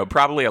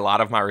 probably a lot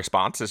of my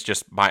response is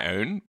just my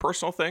own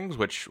personal things,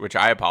 which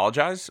I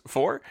apologize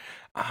for.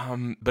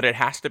 But it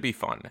has to be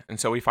fun. And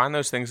so we find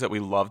those things that we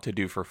love to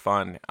do for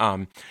fun.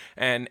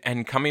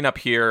 And coming up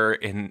here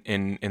in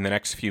the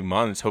next few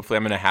months, hopefully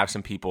I'm going to have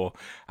some people.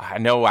 I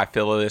know I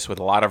feel this with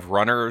a lot of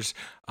runners.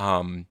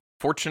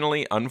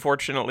 Fortunately,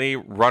 unfortunately,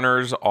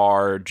 runners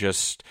are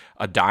just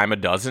a dime a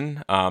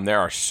dozen. There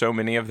are so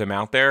many of them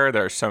out there.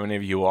 There are so many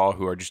of you all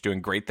who are just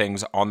doing great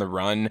things on the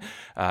run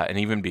and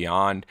even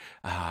beyond.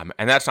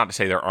 And that's not to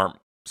say there aren't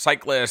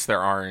cyclists,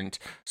 there aren't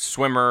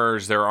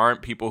swimmers, there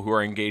aren't people who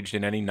are engaged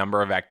in any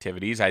number of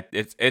activities.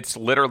 It's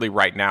literally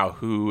right now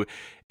who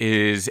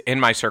is in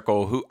my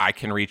circle who I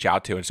can reach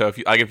out to. And so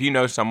if you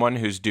know someone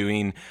who's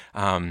doing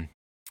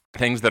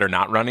things that are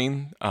not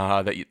running,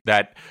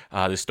 that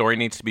the story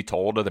needs to be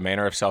told of the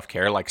manner of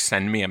self-care, like,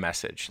 send me a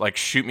message, like,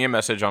 shoot me a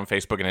message on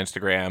Facebook and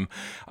Instagram.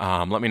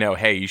 Let me know,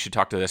 hey, you should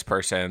talk to this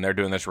person. They're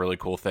doing this really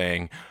cool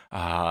thing.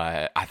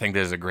 I think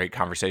this is a great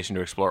conversation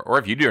to explore. Or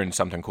if you're doing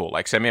something cool,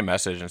 like, send me a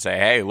message and say,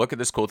 hey, look at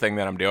this cool thing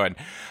that I'm doing.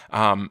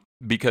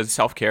 Because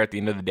self-care at the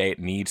end of the day, it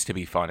needs to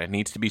be fun. It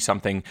needs to be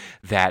something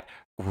that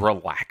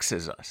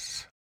relaxes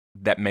us,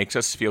 that makes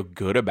us feel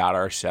good about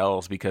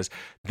ourselves, because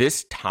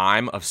this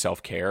time of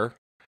self-care,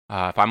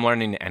 if I'm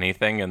learning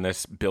anything in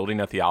this building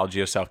a theology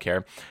of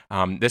self-care,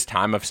 this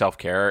time of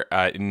self-care,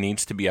 it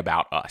needs to be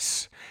about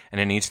us,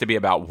 and it needs to be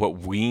about what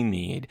we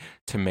need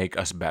to make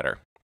us better.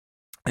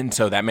 And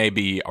so that may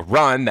be a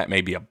run, that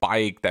may be a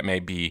bike, that may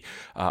be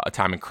a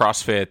time in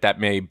CrossFit, that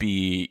may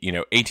be,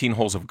 18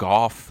 holes of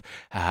golf.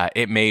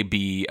 It may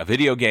be a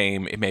video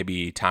game. It may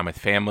be time with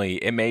family.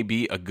 It may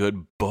be a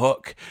good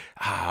book.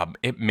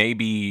 It may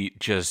be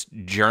just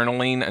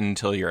journaling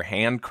until your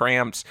hand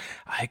cramps.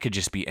 It could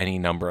just be any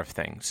number of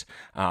things.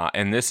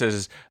 And this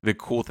is the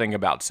cool thing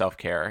about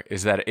self-care,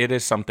 is that it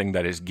is something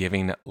that is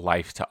giving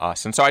life to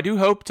us. And so I do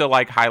hope to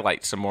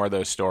highlight some more of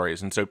those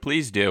stories. And so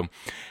please do,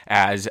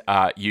 as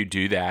you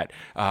do that,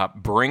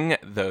 bring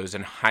those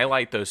and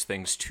highlight those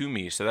things to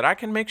me so that I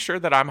can make sure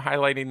that I'm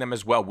highlighting them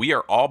as well.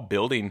 We're all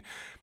building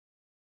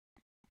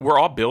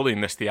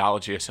this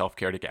theology of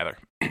self-care together.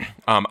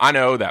 I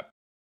know that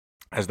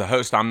as the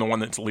host, I'm the one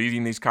that's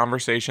leading these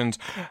conversations.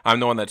 I'm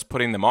the one that's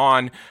putting them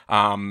on.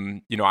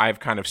 I've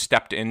kind of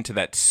stepped into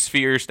that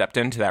sphere, stepped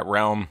into that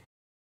realm.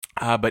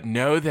 But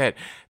know that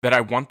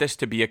I want this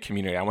to be a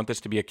community. I want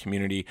this to be a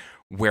community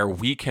where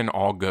we can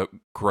all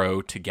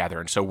grow together.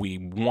 And so we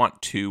want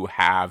to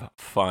have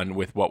fun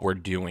with what we're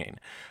doing.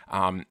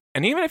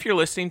 And even if you're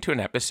listening to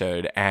an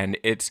episode and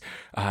it's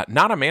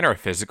not a manner of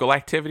physical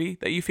activity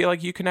that you feel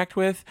like you connect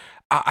with,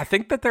 I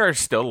think that there are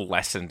still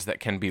lessons that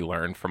can be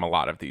learned from a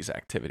lot of these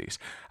activities.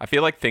 I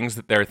feel like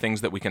there are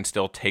things that we can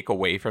still take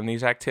away from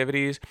these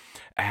activities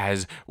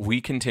as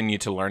we continue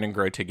to learn and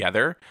grow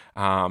together.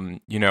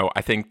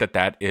 I think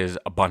that is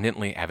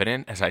abundantly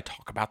evident as I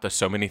talk about the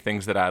so many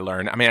things that I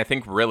learned. I mean, I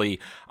think really,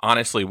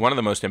 honestly, one of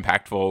the most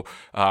impactful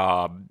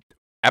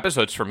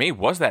episodes for me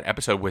was that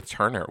episode with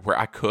Turner, where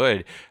I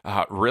could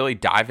really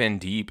dive in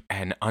deep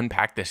and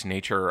unpack this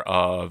nature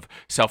of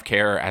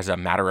self-care as a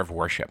matter of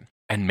worship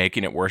and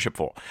making it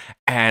worshipful.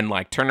 And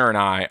Turner and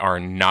I are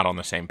not on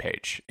the same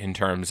page in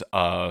terms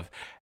of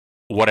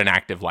what an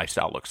active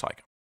lifestyle looks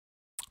like.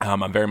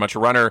 I'm very much a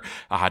runner.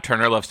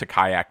 Turner loves to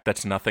kayak.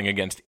 That's nothing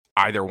against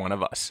either one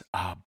of us.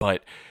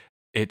 But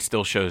it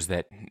still shows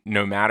that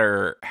no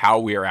matter how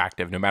we are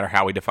active, no matter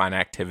how we define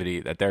activity,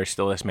 that there is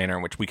still this manner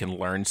in which we can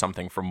learn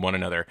something from one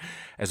another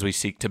as we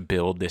seek to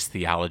build this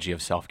theology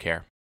of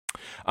self-care.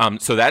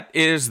 So that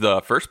is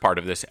the first part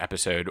of this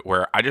episode,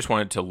 where I just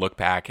wanted to look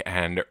back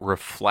and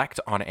reflect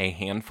on a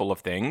handful of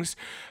things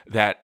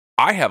that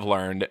I have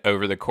learned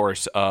over the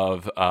course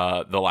of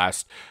the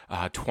last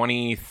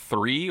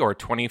 23 or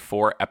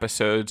 24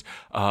 episodes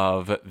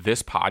of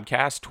this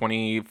podcast,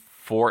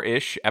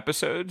 24-ish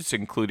episodes,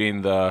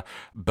 including the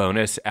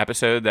bonus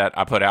episode that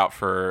I put out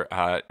for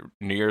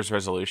New Year's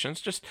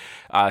resolutions. Just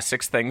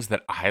 6 things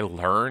that I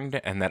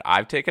learned and that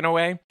I've taken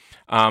away.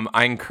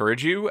 I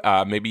encourage you,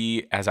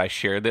 maybe as I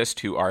share this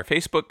to our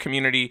Facebook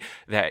community,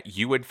 that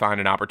you would find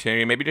an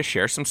opportunity maybe to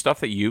share some stuff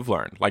that you've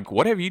learned.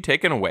 What have you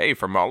taken away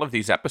from all of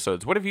these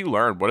episodes? What have you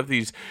learned? What have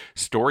these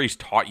stories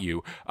taught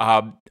you?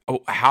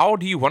 How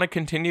do you want to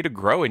continue to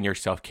grow in your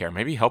self-care?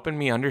 Maybe helping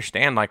me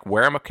understand,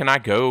 where can I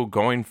go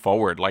going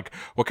forward?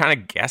 What kind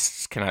of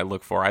guests can I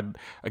look for?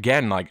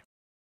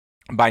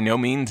 By no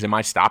means am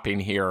I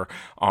stopping here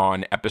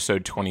on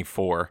episode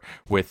 24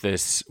 with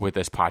this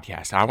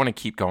podcast. I want to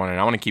keep going, and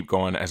I want to keep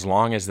going as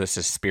long as this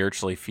is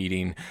spiritually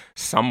feeding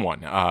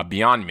someone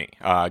beyond me,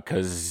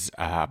 because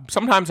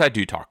sometimes I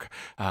do talk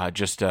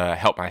just to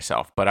help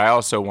myself, but I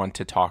also want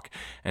to talk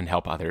and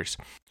help others.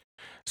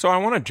 So I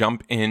want to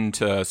jump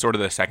into sort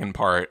of the second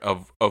part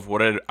of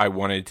what I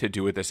wanted to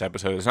do with this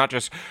episode. It's not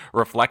just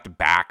reflect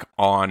back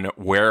on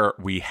where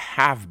we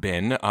have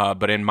been,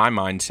 but in my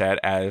mindset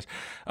as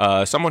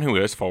someone who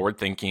is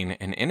forward-thinking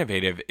and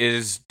innovative,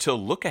 is to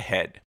look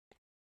ahead.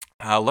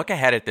 Look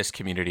ahead at this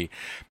community,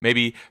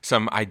 maybe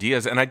some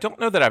ideas. And I don't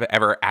know that I've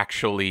ever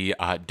actually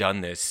done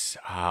this,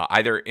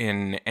 either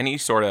in any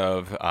sort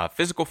of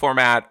physical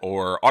format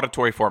or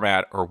auditory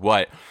format or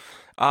what,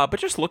 but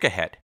just look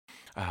ahead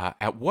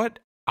at what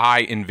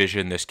I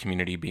envision this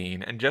community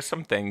being, and just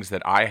some things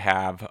that I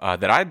have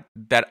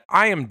that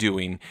I am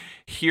doing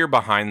here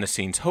behind the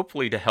scenes,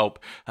 hopefully to help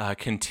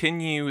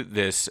continue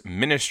this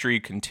ministry,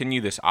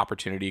 continue this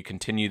opportunity,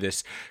 continue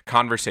this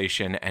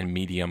conversation and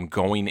medium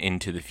going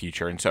into the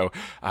future. And so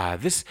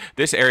this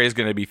area is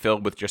going to be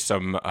filled with just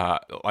some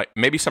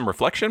maybe some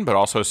reflection, but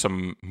also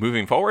some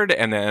moving forward,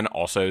 and then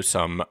also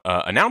some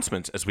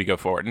announcements as we go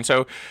forward. And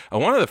so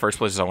one of the first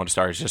places I want to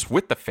start is just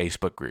with the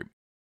Facebook group.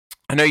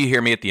 I know you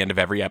hear me at the end of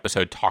every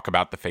episode talk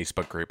about the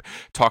Facebook group,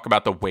 talk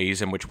about the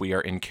ways in which we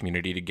are in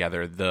community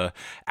together. The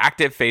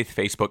Active Faith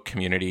Facebook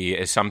community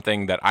is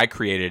something that I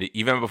created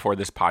even before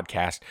this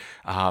podcast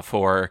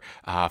for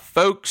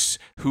folks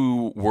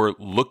who were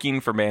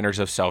looking for manners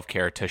of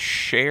self-care to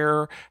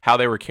share how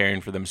they were caring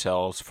for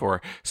themselves,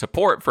 for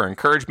support, for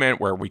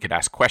encouragement, where we could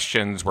ask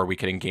questions, where we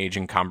could engage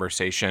in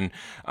conversation.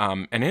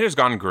 And it has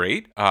gone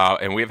great.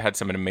 And we have had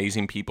some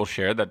amazing people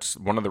share. That's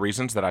one of the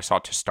reasons that I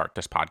sought to start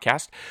this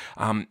podcast.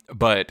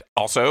 But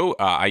also,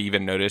 I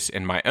even notice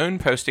in my own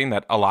posting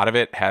that a lot of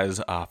it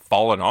has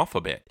fallen off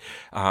a bit,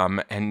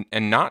 and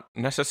not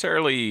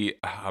necessarily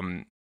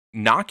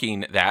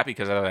knocking that,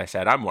 because as I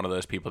said, I'm one of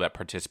those people that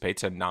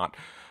participates and not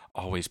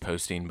always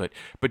posting, but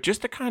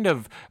just to kind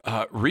of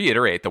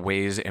reiterate the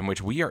ways in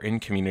which we are in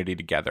community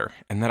together,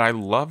 and that I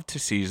love to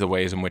see the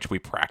ways in which we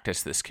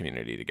practice this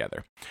community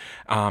together.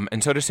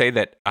 And so to say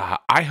that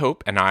I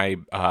hope and I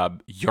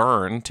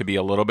yearn to be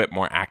a little bit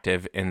more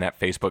active in that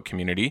Facebook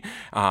community.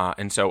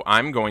 And so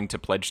I'm going to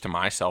pledge to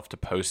myself to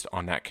post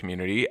on that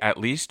community at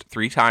least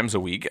 3 times a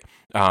week.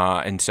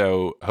 And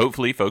so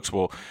hopefully folks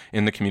will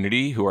in the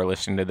community who are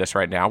listening to this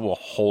right now will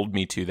hold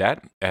me to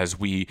that as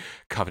we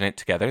covenant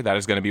together. That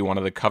is going to be one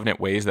of the covenant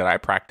ways that I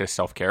practice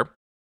self-care.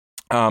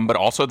 But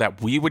also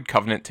that we would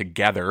covenant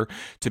together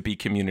to be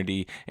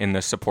community in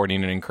this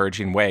supporting and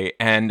encouraging way.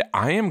 And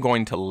I am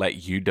going to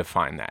let you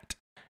define that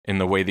in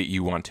the way that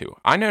you want to.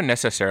 I know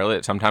necessarily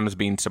that sometimes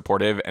being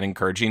supportive and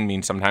encouraging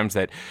means sometimes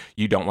that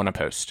you don't want to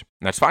post.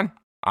 That's fine.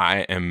 I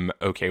am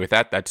okay with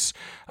that. That's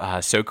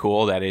so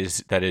cool. That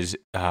is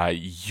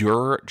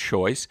your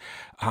choice.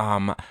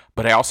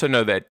 But I also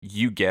know that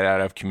you get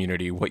out of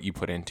community what you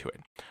put into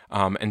it.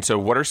 And so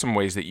what are some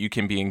ways that you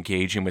can be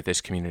engaging with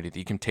this community, that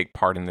you can take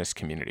part in this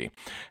community?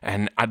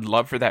 And I'd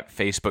love for that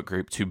Facebook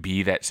group to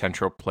be that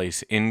central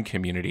place in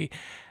community.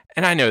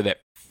 And I know that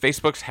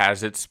Facebook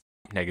has its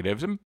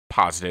negatives and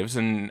positives,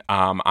 and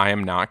I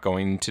am not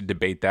going to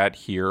debate that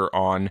here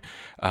on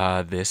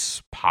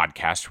this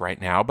podcast right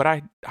now, but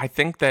I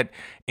think that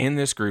in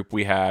this group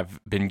we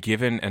have been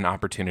given an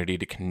opportunity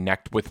to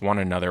connect with one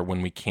another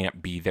when we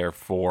can't be there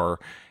for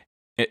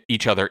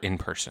each other in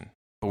person,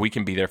 but we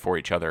can be there for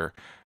each other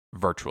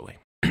virtually.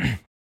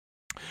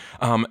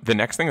 The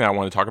next thing that I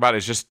want to talk about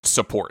is just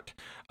support.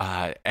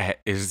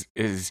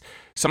 Is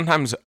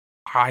sometimes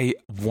I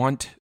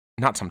want...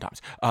 Not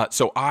sometimes.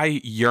 So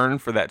I yearn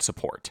for that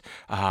support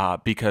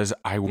because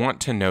I want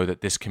to know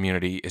that this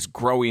community is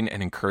growing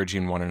and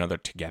encouraging one another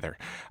together.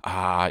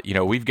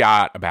 We've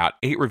got about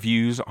 8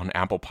 reviews on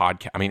Apple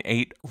Podcast.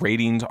 8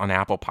 ratings on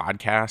Apple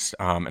Podcasts,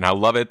 and I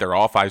love it. They're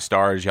all 5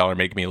 stars. Y'all are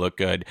making me look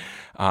good.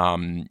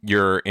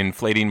 You're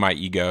inflating my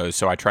ego,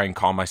 so I try and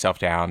calm myself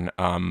down.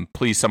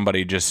 Please,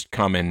 somebody just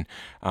come and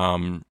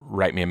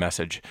write me a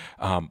message.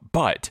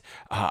 But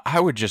I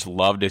would just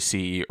love to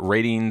see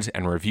ratings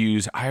and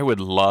reviews. I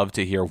would love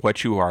to hear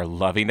what you are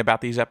loving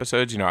about these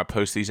episodes. I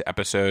post these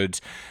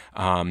episodes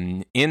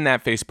in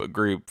that Facebook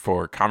group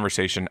for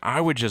conversation.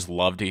 I would just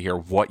love to hear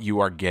what you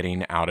are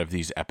getting out of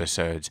these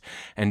episodes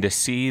and to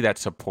see that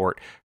support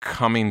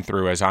coming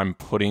through as I'm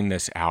putting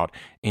this out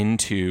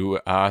into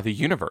the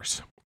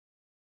universe.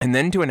 And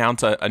then to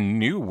announce a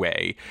new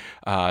way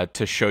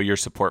to show your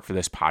support for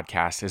this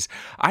podcast is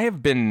I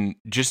have been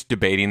just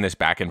debating this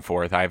back and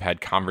forth. I've had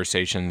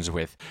conversations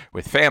with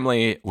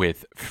family,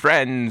 with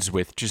friends,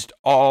 with just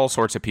all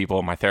sorts of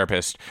people, my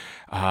therapist,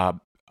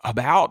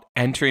 about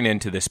entering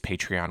into this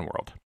Patreon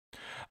world.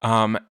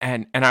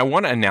 And I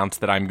want to announce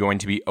that I'm going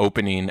to be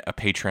opening a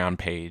Patreon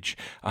page.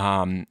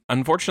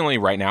 Unfortunately,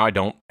 right now, I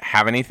don't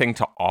have anything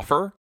to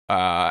offer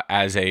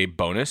as a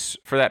bonus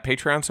for that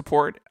Patreon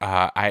support.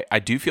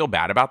 I do feel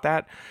bad about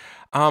that.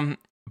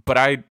 But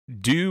I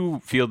do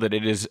feel that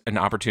it is an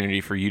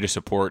opportunity for you to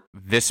support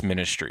this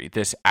ministry,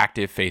 this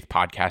Active Faith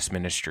podcast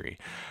ministry,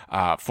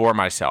 for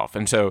myself.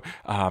 And so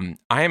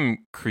I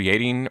am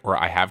creating, or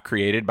I have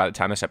created by the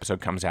time this episode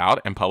comes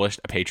out, and published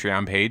a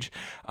Patreon page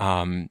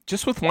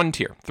just with one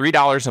tier,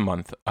 $3 a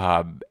month,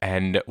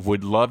 and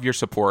would love your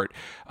support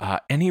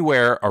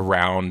anywhere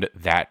around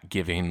that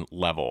giving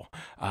level,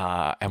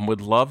 and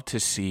would love to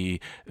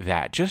see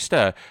that just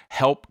to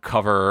help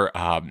cover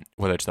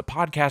whether it's the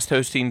podcast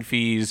hosting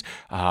fees,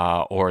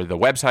 or the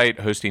website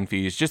hosting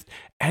fees, just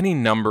any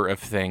number of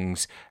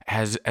things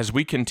as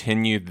we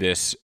continue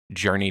this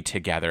journey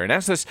together. And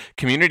as this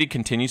community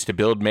continues to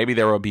build, maybe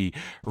there will be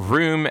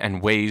room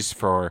and ways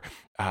for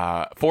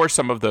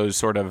some of those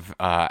sort of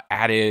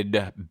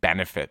added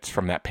benefits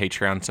from that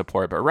Patreon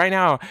support. But right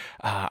now,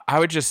 I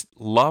would just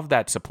love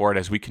that support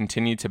as we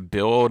continue to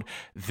build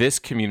this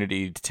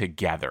community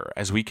together,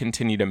 as we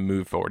continue to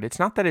move forward. It's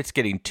not that it's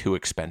getting too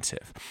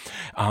expensive,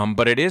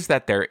 but it is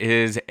that there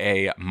is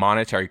a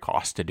monetary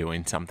cost to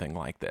doing something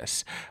like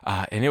this.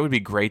 And it would be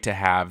great to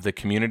have the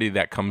community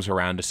that comes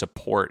around to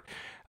support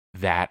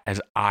that as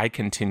I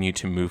continue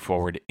to move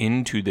forward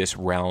into this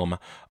realm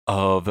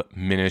of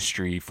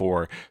ministry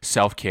for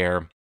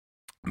self-care,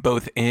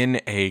 both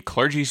in a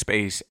clergy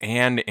space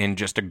and in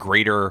just a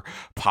greater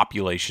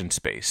population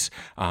space,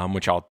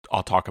 which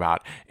I'll talk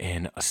about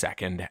in a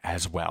second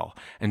as well.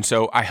 And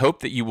so I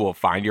hope that you will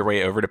find your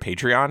way over to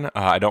Patreon.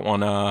 I don't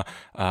want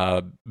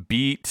to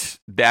beat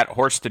that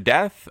horse to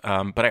death,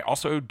 but I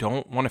also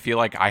don't want to feel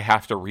like I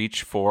have to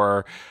reach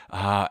for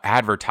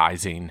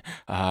advertising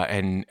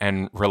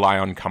and rely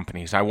on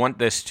companies. I want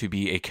this to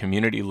be a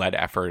community-led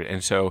effort.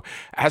 And so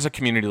as a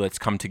community, let's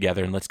come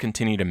together and let's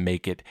continue to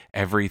make it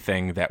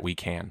everything that we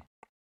can.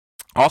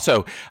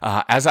 Also,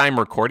 as I'm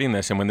recording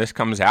this, and when this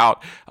comes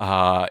out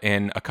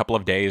in a couple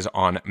of days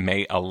on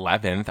May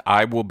 11th,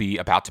 I will be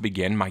about to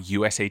begin my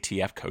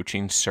USATF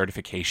coaching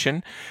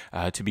certification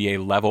to be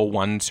a level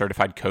 1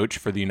 certified coach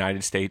for the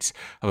United States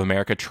of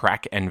America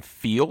track and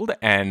field,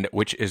 and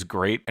which is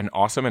great and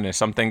awesome, and is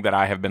something that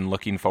I have been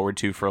looking forward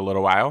to for a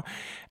little while.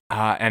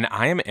 And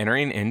I am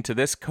entering into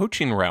this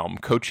coaching realm,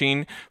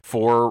 coaching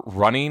for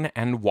running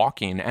and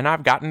walking. And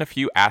I've gotten a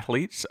few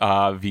athletes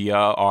via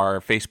our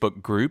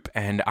Facebook group,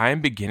 and I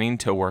am beginning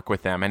to work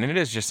with them. And it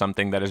is just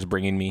something that is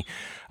bringing me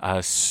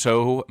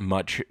so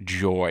much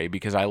joy,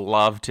 because I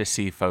love to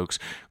see folks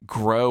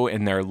grow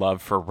in their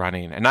love for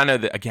running. And I know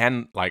that,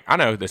 again, I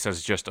know this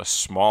is just a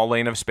small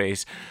lane of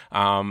space.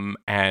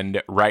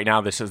 And right now,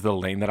 this is the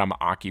lane that I'm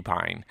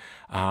occupying.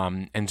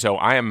 And so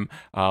I am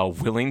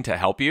willing to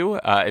help you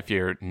if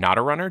you're not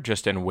a runner,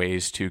 just in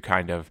ways to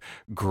kind of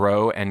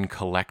grow and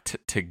collect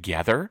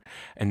together.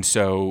 And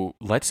so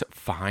let's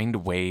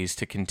find ways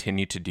to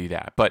continue to do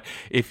that. But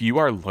if you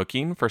are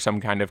looking for some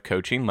kind of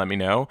coaching, let me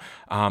know.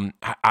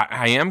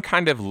 I am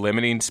kind of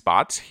limiting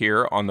spots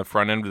here on the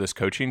front end of this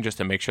coaching just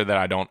to make sure that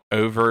I don't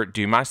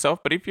overdo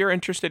myself. But if you're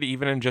interested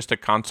even in just a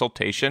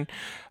consultation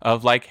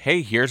of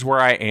hey, here's where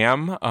I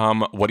am,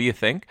 what do you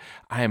think?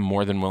 I am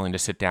more than willing to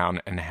sit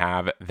down and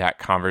have that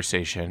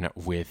conversation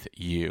with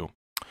you.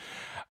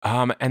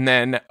 And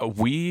then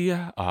we,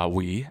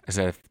 as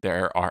if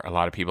there are a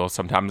lot of people,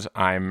 sometimes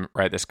I'm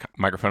right, this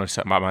microphone is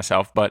set by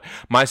myself, but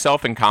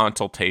myself in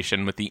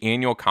consultation with the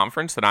annual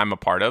conference that I'm a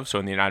part of. So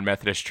in the United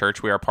Methodist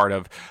Church, we are part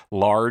of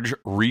large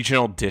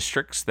regional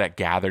districts that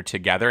gather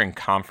together and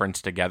conference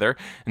together.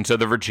 And so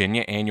the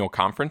Virginia Annual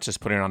Conference is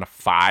putting on a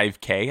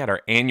 5K at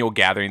our annual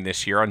gathering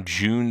this year on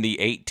June the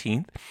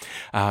 18th.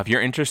 If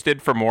you're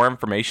interested for more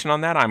information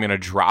on that, I'm going to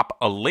drop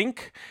a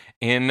link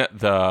in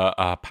the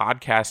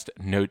podcast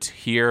notes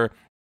here.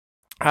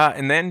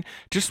 And then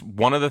just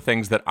one of the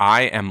things that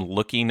I am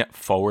looking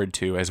forward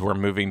to as we're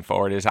moving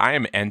forward is I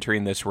am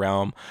entering this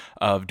realm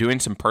of doing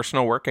some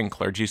personal work and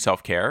clergy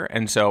self-care.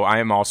 And so I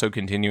am also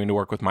continuing to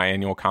work with my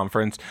annual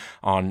conference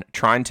on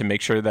trying to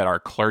make sure that our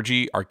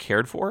clergy are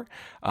cared for.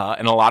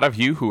 And a lot of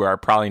you who are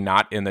probably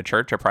not in the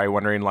church are probably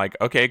wondering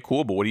okay,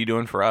 cool, but what are you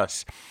doing for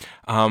us?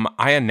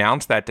 I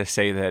announced that to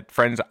say that,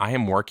 friends, I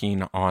am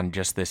working on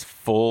just this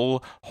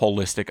full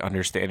holistic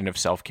understanding of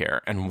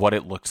self-care and what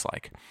it looks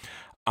like.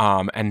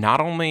 And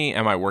not only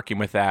am I working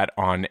with that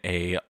on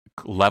a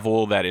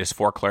level that is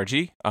for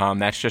clergy,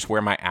 that's just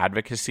where my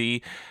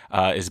advocacy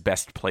is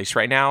best placed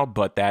right now,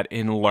 but that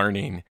in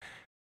learning,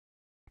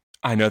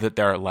 I know that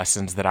there are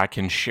lessons that I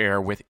can share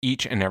with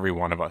each and every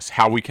one of us,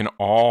 how we can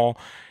all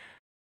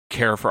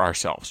care for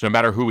ourselves, no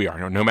matter who we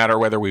are, no matter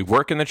whether we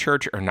work in the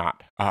church or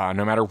not,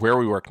 no matter where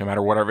we work, no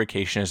matter what our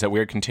vocation is, that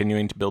we're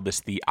continuing to build this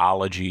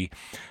theology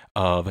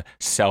of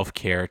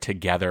self-care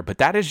together. But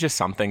that is just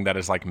something that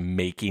is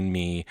making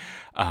me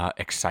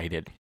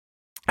excited.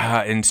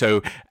 And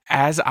so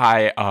as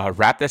I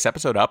wrap this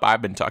episode up,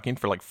 I've been talking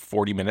for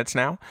 40 minutes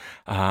now.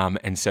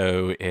 And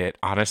so it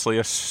honestly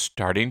is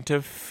starting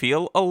to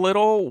feel a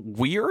little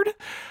weird.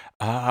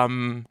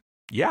 Odd.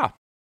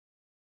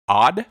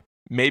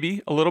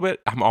 Maybe a little bit.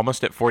 I'm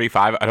almost at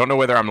 45. I don't know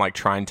whether I'm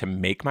trying to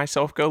make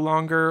myself go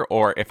longer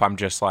or if I'm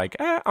just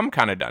I'm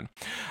kind of done.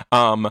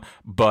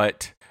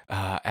 But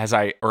as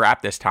I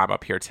wrap this time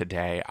up here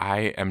today,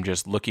 I am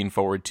just looking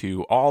forward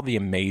to all the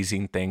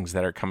amazing things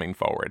that are coming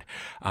forward.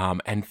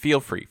 And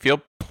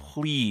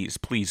please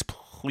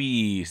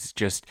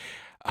just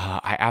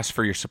I ask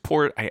for your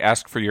support. I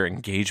ask for your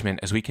engagement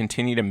as we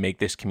continue to make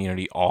this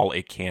community all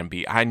it can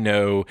be. I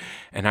know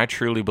and I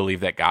truly believe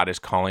that God is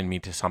calling me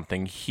to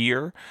something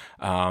here,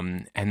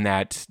 and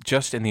that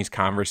just in these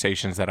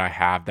conversations that I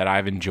have, that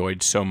I've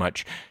enjoyed so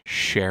much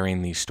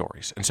sharing these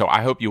stories. And so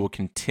I hope you will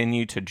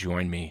continue to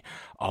join me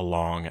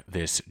along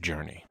this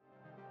journey.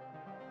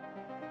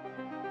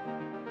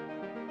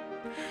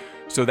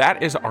 So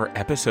that is our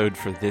episode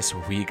for this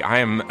week. I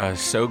am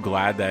so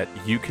glad that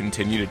you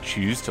continue to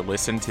choose to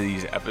listen to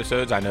these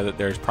episodes. I know that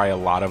there's probably a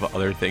lot of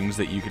other things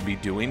that you could be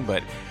doing,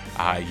 but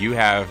you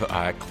have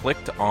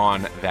clicked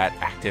on that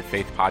Active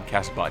Faith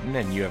Podcast button,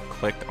 and you have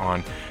clicked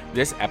on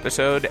this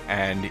episode,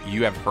 and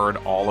you have heard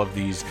all of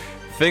these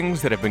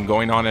things that have been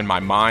going on in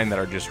my mind that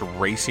are just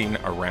racing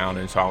around.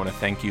 And so I want to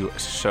thank you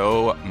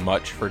so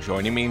much for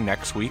joining me.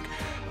 Next week,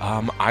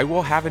 I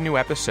will have a new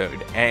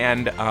episode,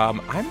 and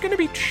I'm going to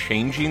be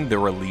changing the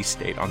release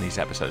date on these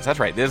episodes. That's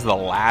right. This is the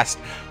last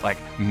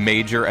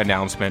major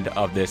announcement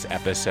of this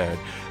episode.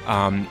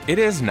 It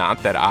is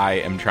not that I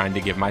am trying to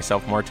give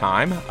myself more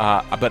time,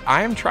 but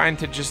I am trying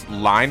to just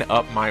line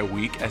up my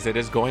week as it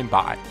is going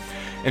by.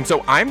 And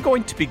so I'm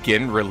going to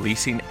begin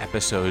releasing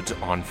episodes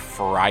on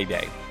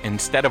Friday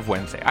instead of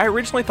Wednesday. I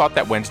originally thought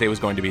that Wednesday was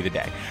going to be the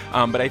day,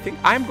 but I think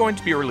I'm going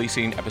to be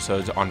releasing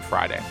episodes on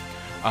Friday.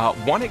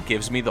 One, it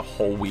gives me the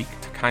whole week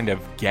to kind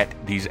of get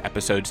these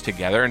episodes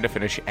together and to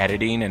finish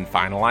editing and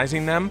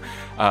finalizing them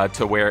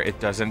to where it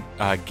doesn't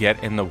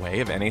get in the way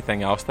of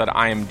anything else that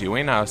I am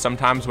doing.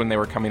 Sometimes when they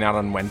were coming out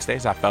on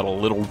Wednesdays, I felt a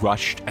little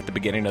rushed at the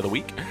beginning of the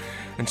week.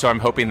 And so I'm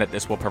hoping that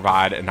this will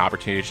provide an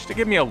opportunity just to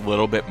give me a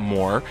little bit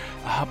more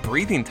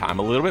breathing time,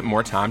 a little bit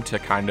more time to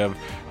kind of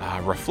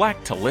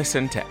reflect, to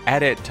listen, to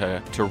edit,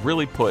 to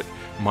really put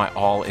my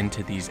all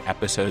into these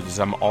episodes.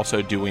 I'm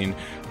also doing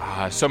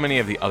so many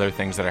of the other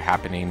things that are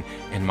happening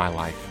in my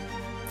life.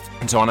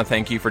 And so I want to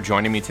thank you for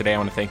joining me today. I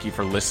want to thank you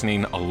for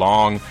listening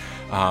along.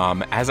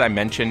 As I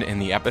mentioned in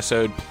the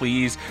episode,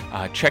 please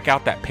check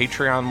out that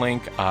Patreon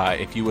link.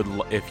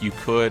 If you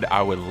could,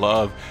 I would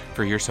love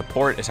for your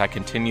support as I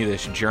continue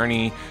this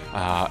journey.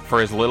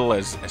 For as little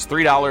as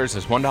 $3,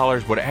 as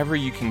 $1, whatever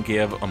you can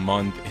give a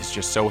month is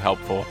just so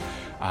helpful.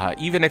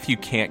 Even if you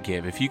can't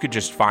give, if you could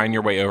just find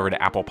your way over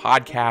to Apple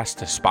Podcasts,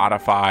 to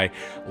Spotify,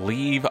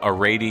 leave a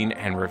rating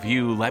and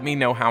review. Let me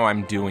know how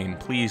I'm doing.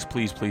 Please,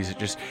 please, please.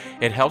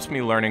 It helps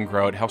me learn and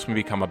grow. It helps me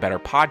become a better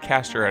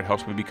podcaster. It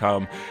helps me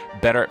become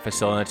better at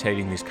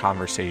facilitating these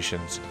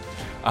conversations.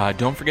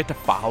 Don't forget to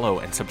follow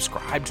and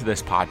subscribe to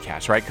this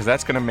podcast, right? Because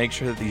that's going to make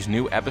sure that these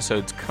new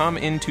episodes come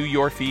into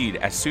your feed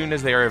as soon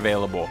as they are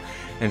available.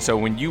 And so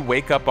when you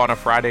wake up on a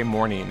Friday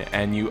morning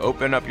and you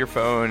open up your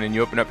phone and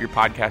you open up your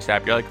podcast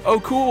app, you're like, oh,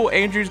 cool,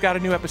 Andrew's got a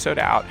new episode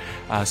out.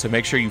 So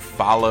make sure you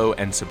follow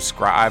and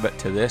subscribe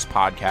to this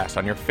podcast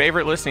on your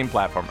favorite listening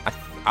platform.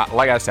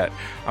 Like I said,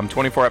 I'm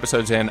 24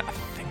 episodes in. I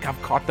think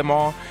I've caught them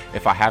all.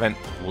 If I haven't,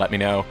 let me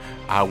know.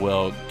 I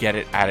will get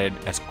it added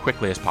as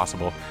quickly as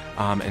possible.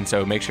 And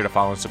so make sure to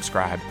follow and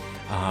subscribe.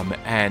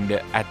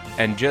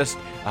 And just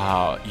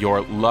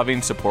your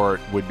loving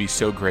support would be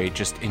so great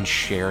just in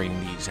sharing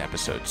these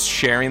episodes,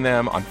 sharing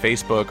them on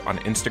Facebook, on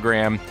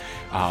Instagram,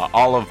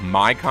 all of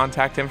my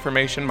contact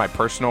information, my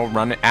personal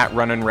Run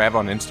and Rev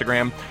on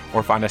Instagram,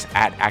 or find us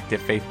at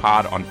Active Faith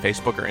Pod on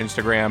Facebook or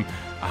Instagram,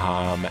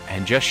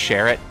 and just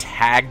share it,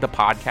 tag the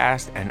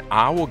podcast, and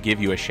I will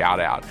give you a shout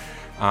out.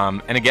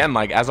 And again,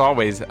 like as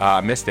always,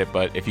 I missed it,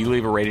 but if you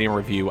leave a rating and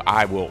review,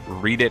 I will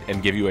read it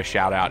and give you a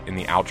shout out in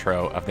the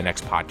outro of the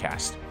next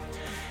podcast.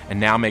 And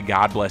now may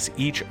God bless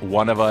each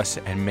one of us,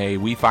 and may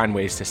we find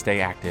ways to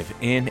stay active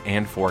in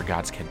and for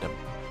God's kingdom.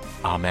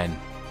 Amen.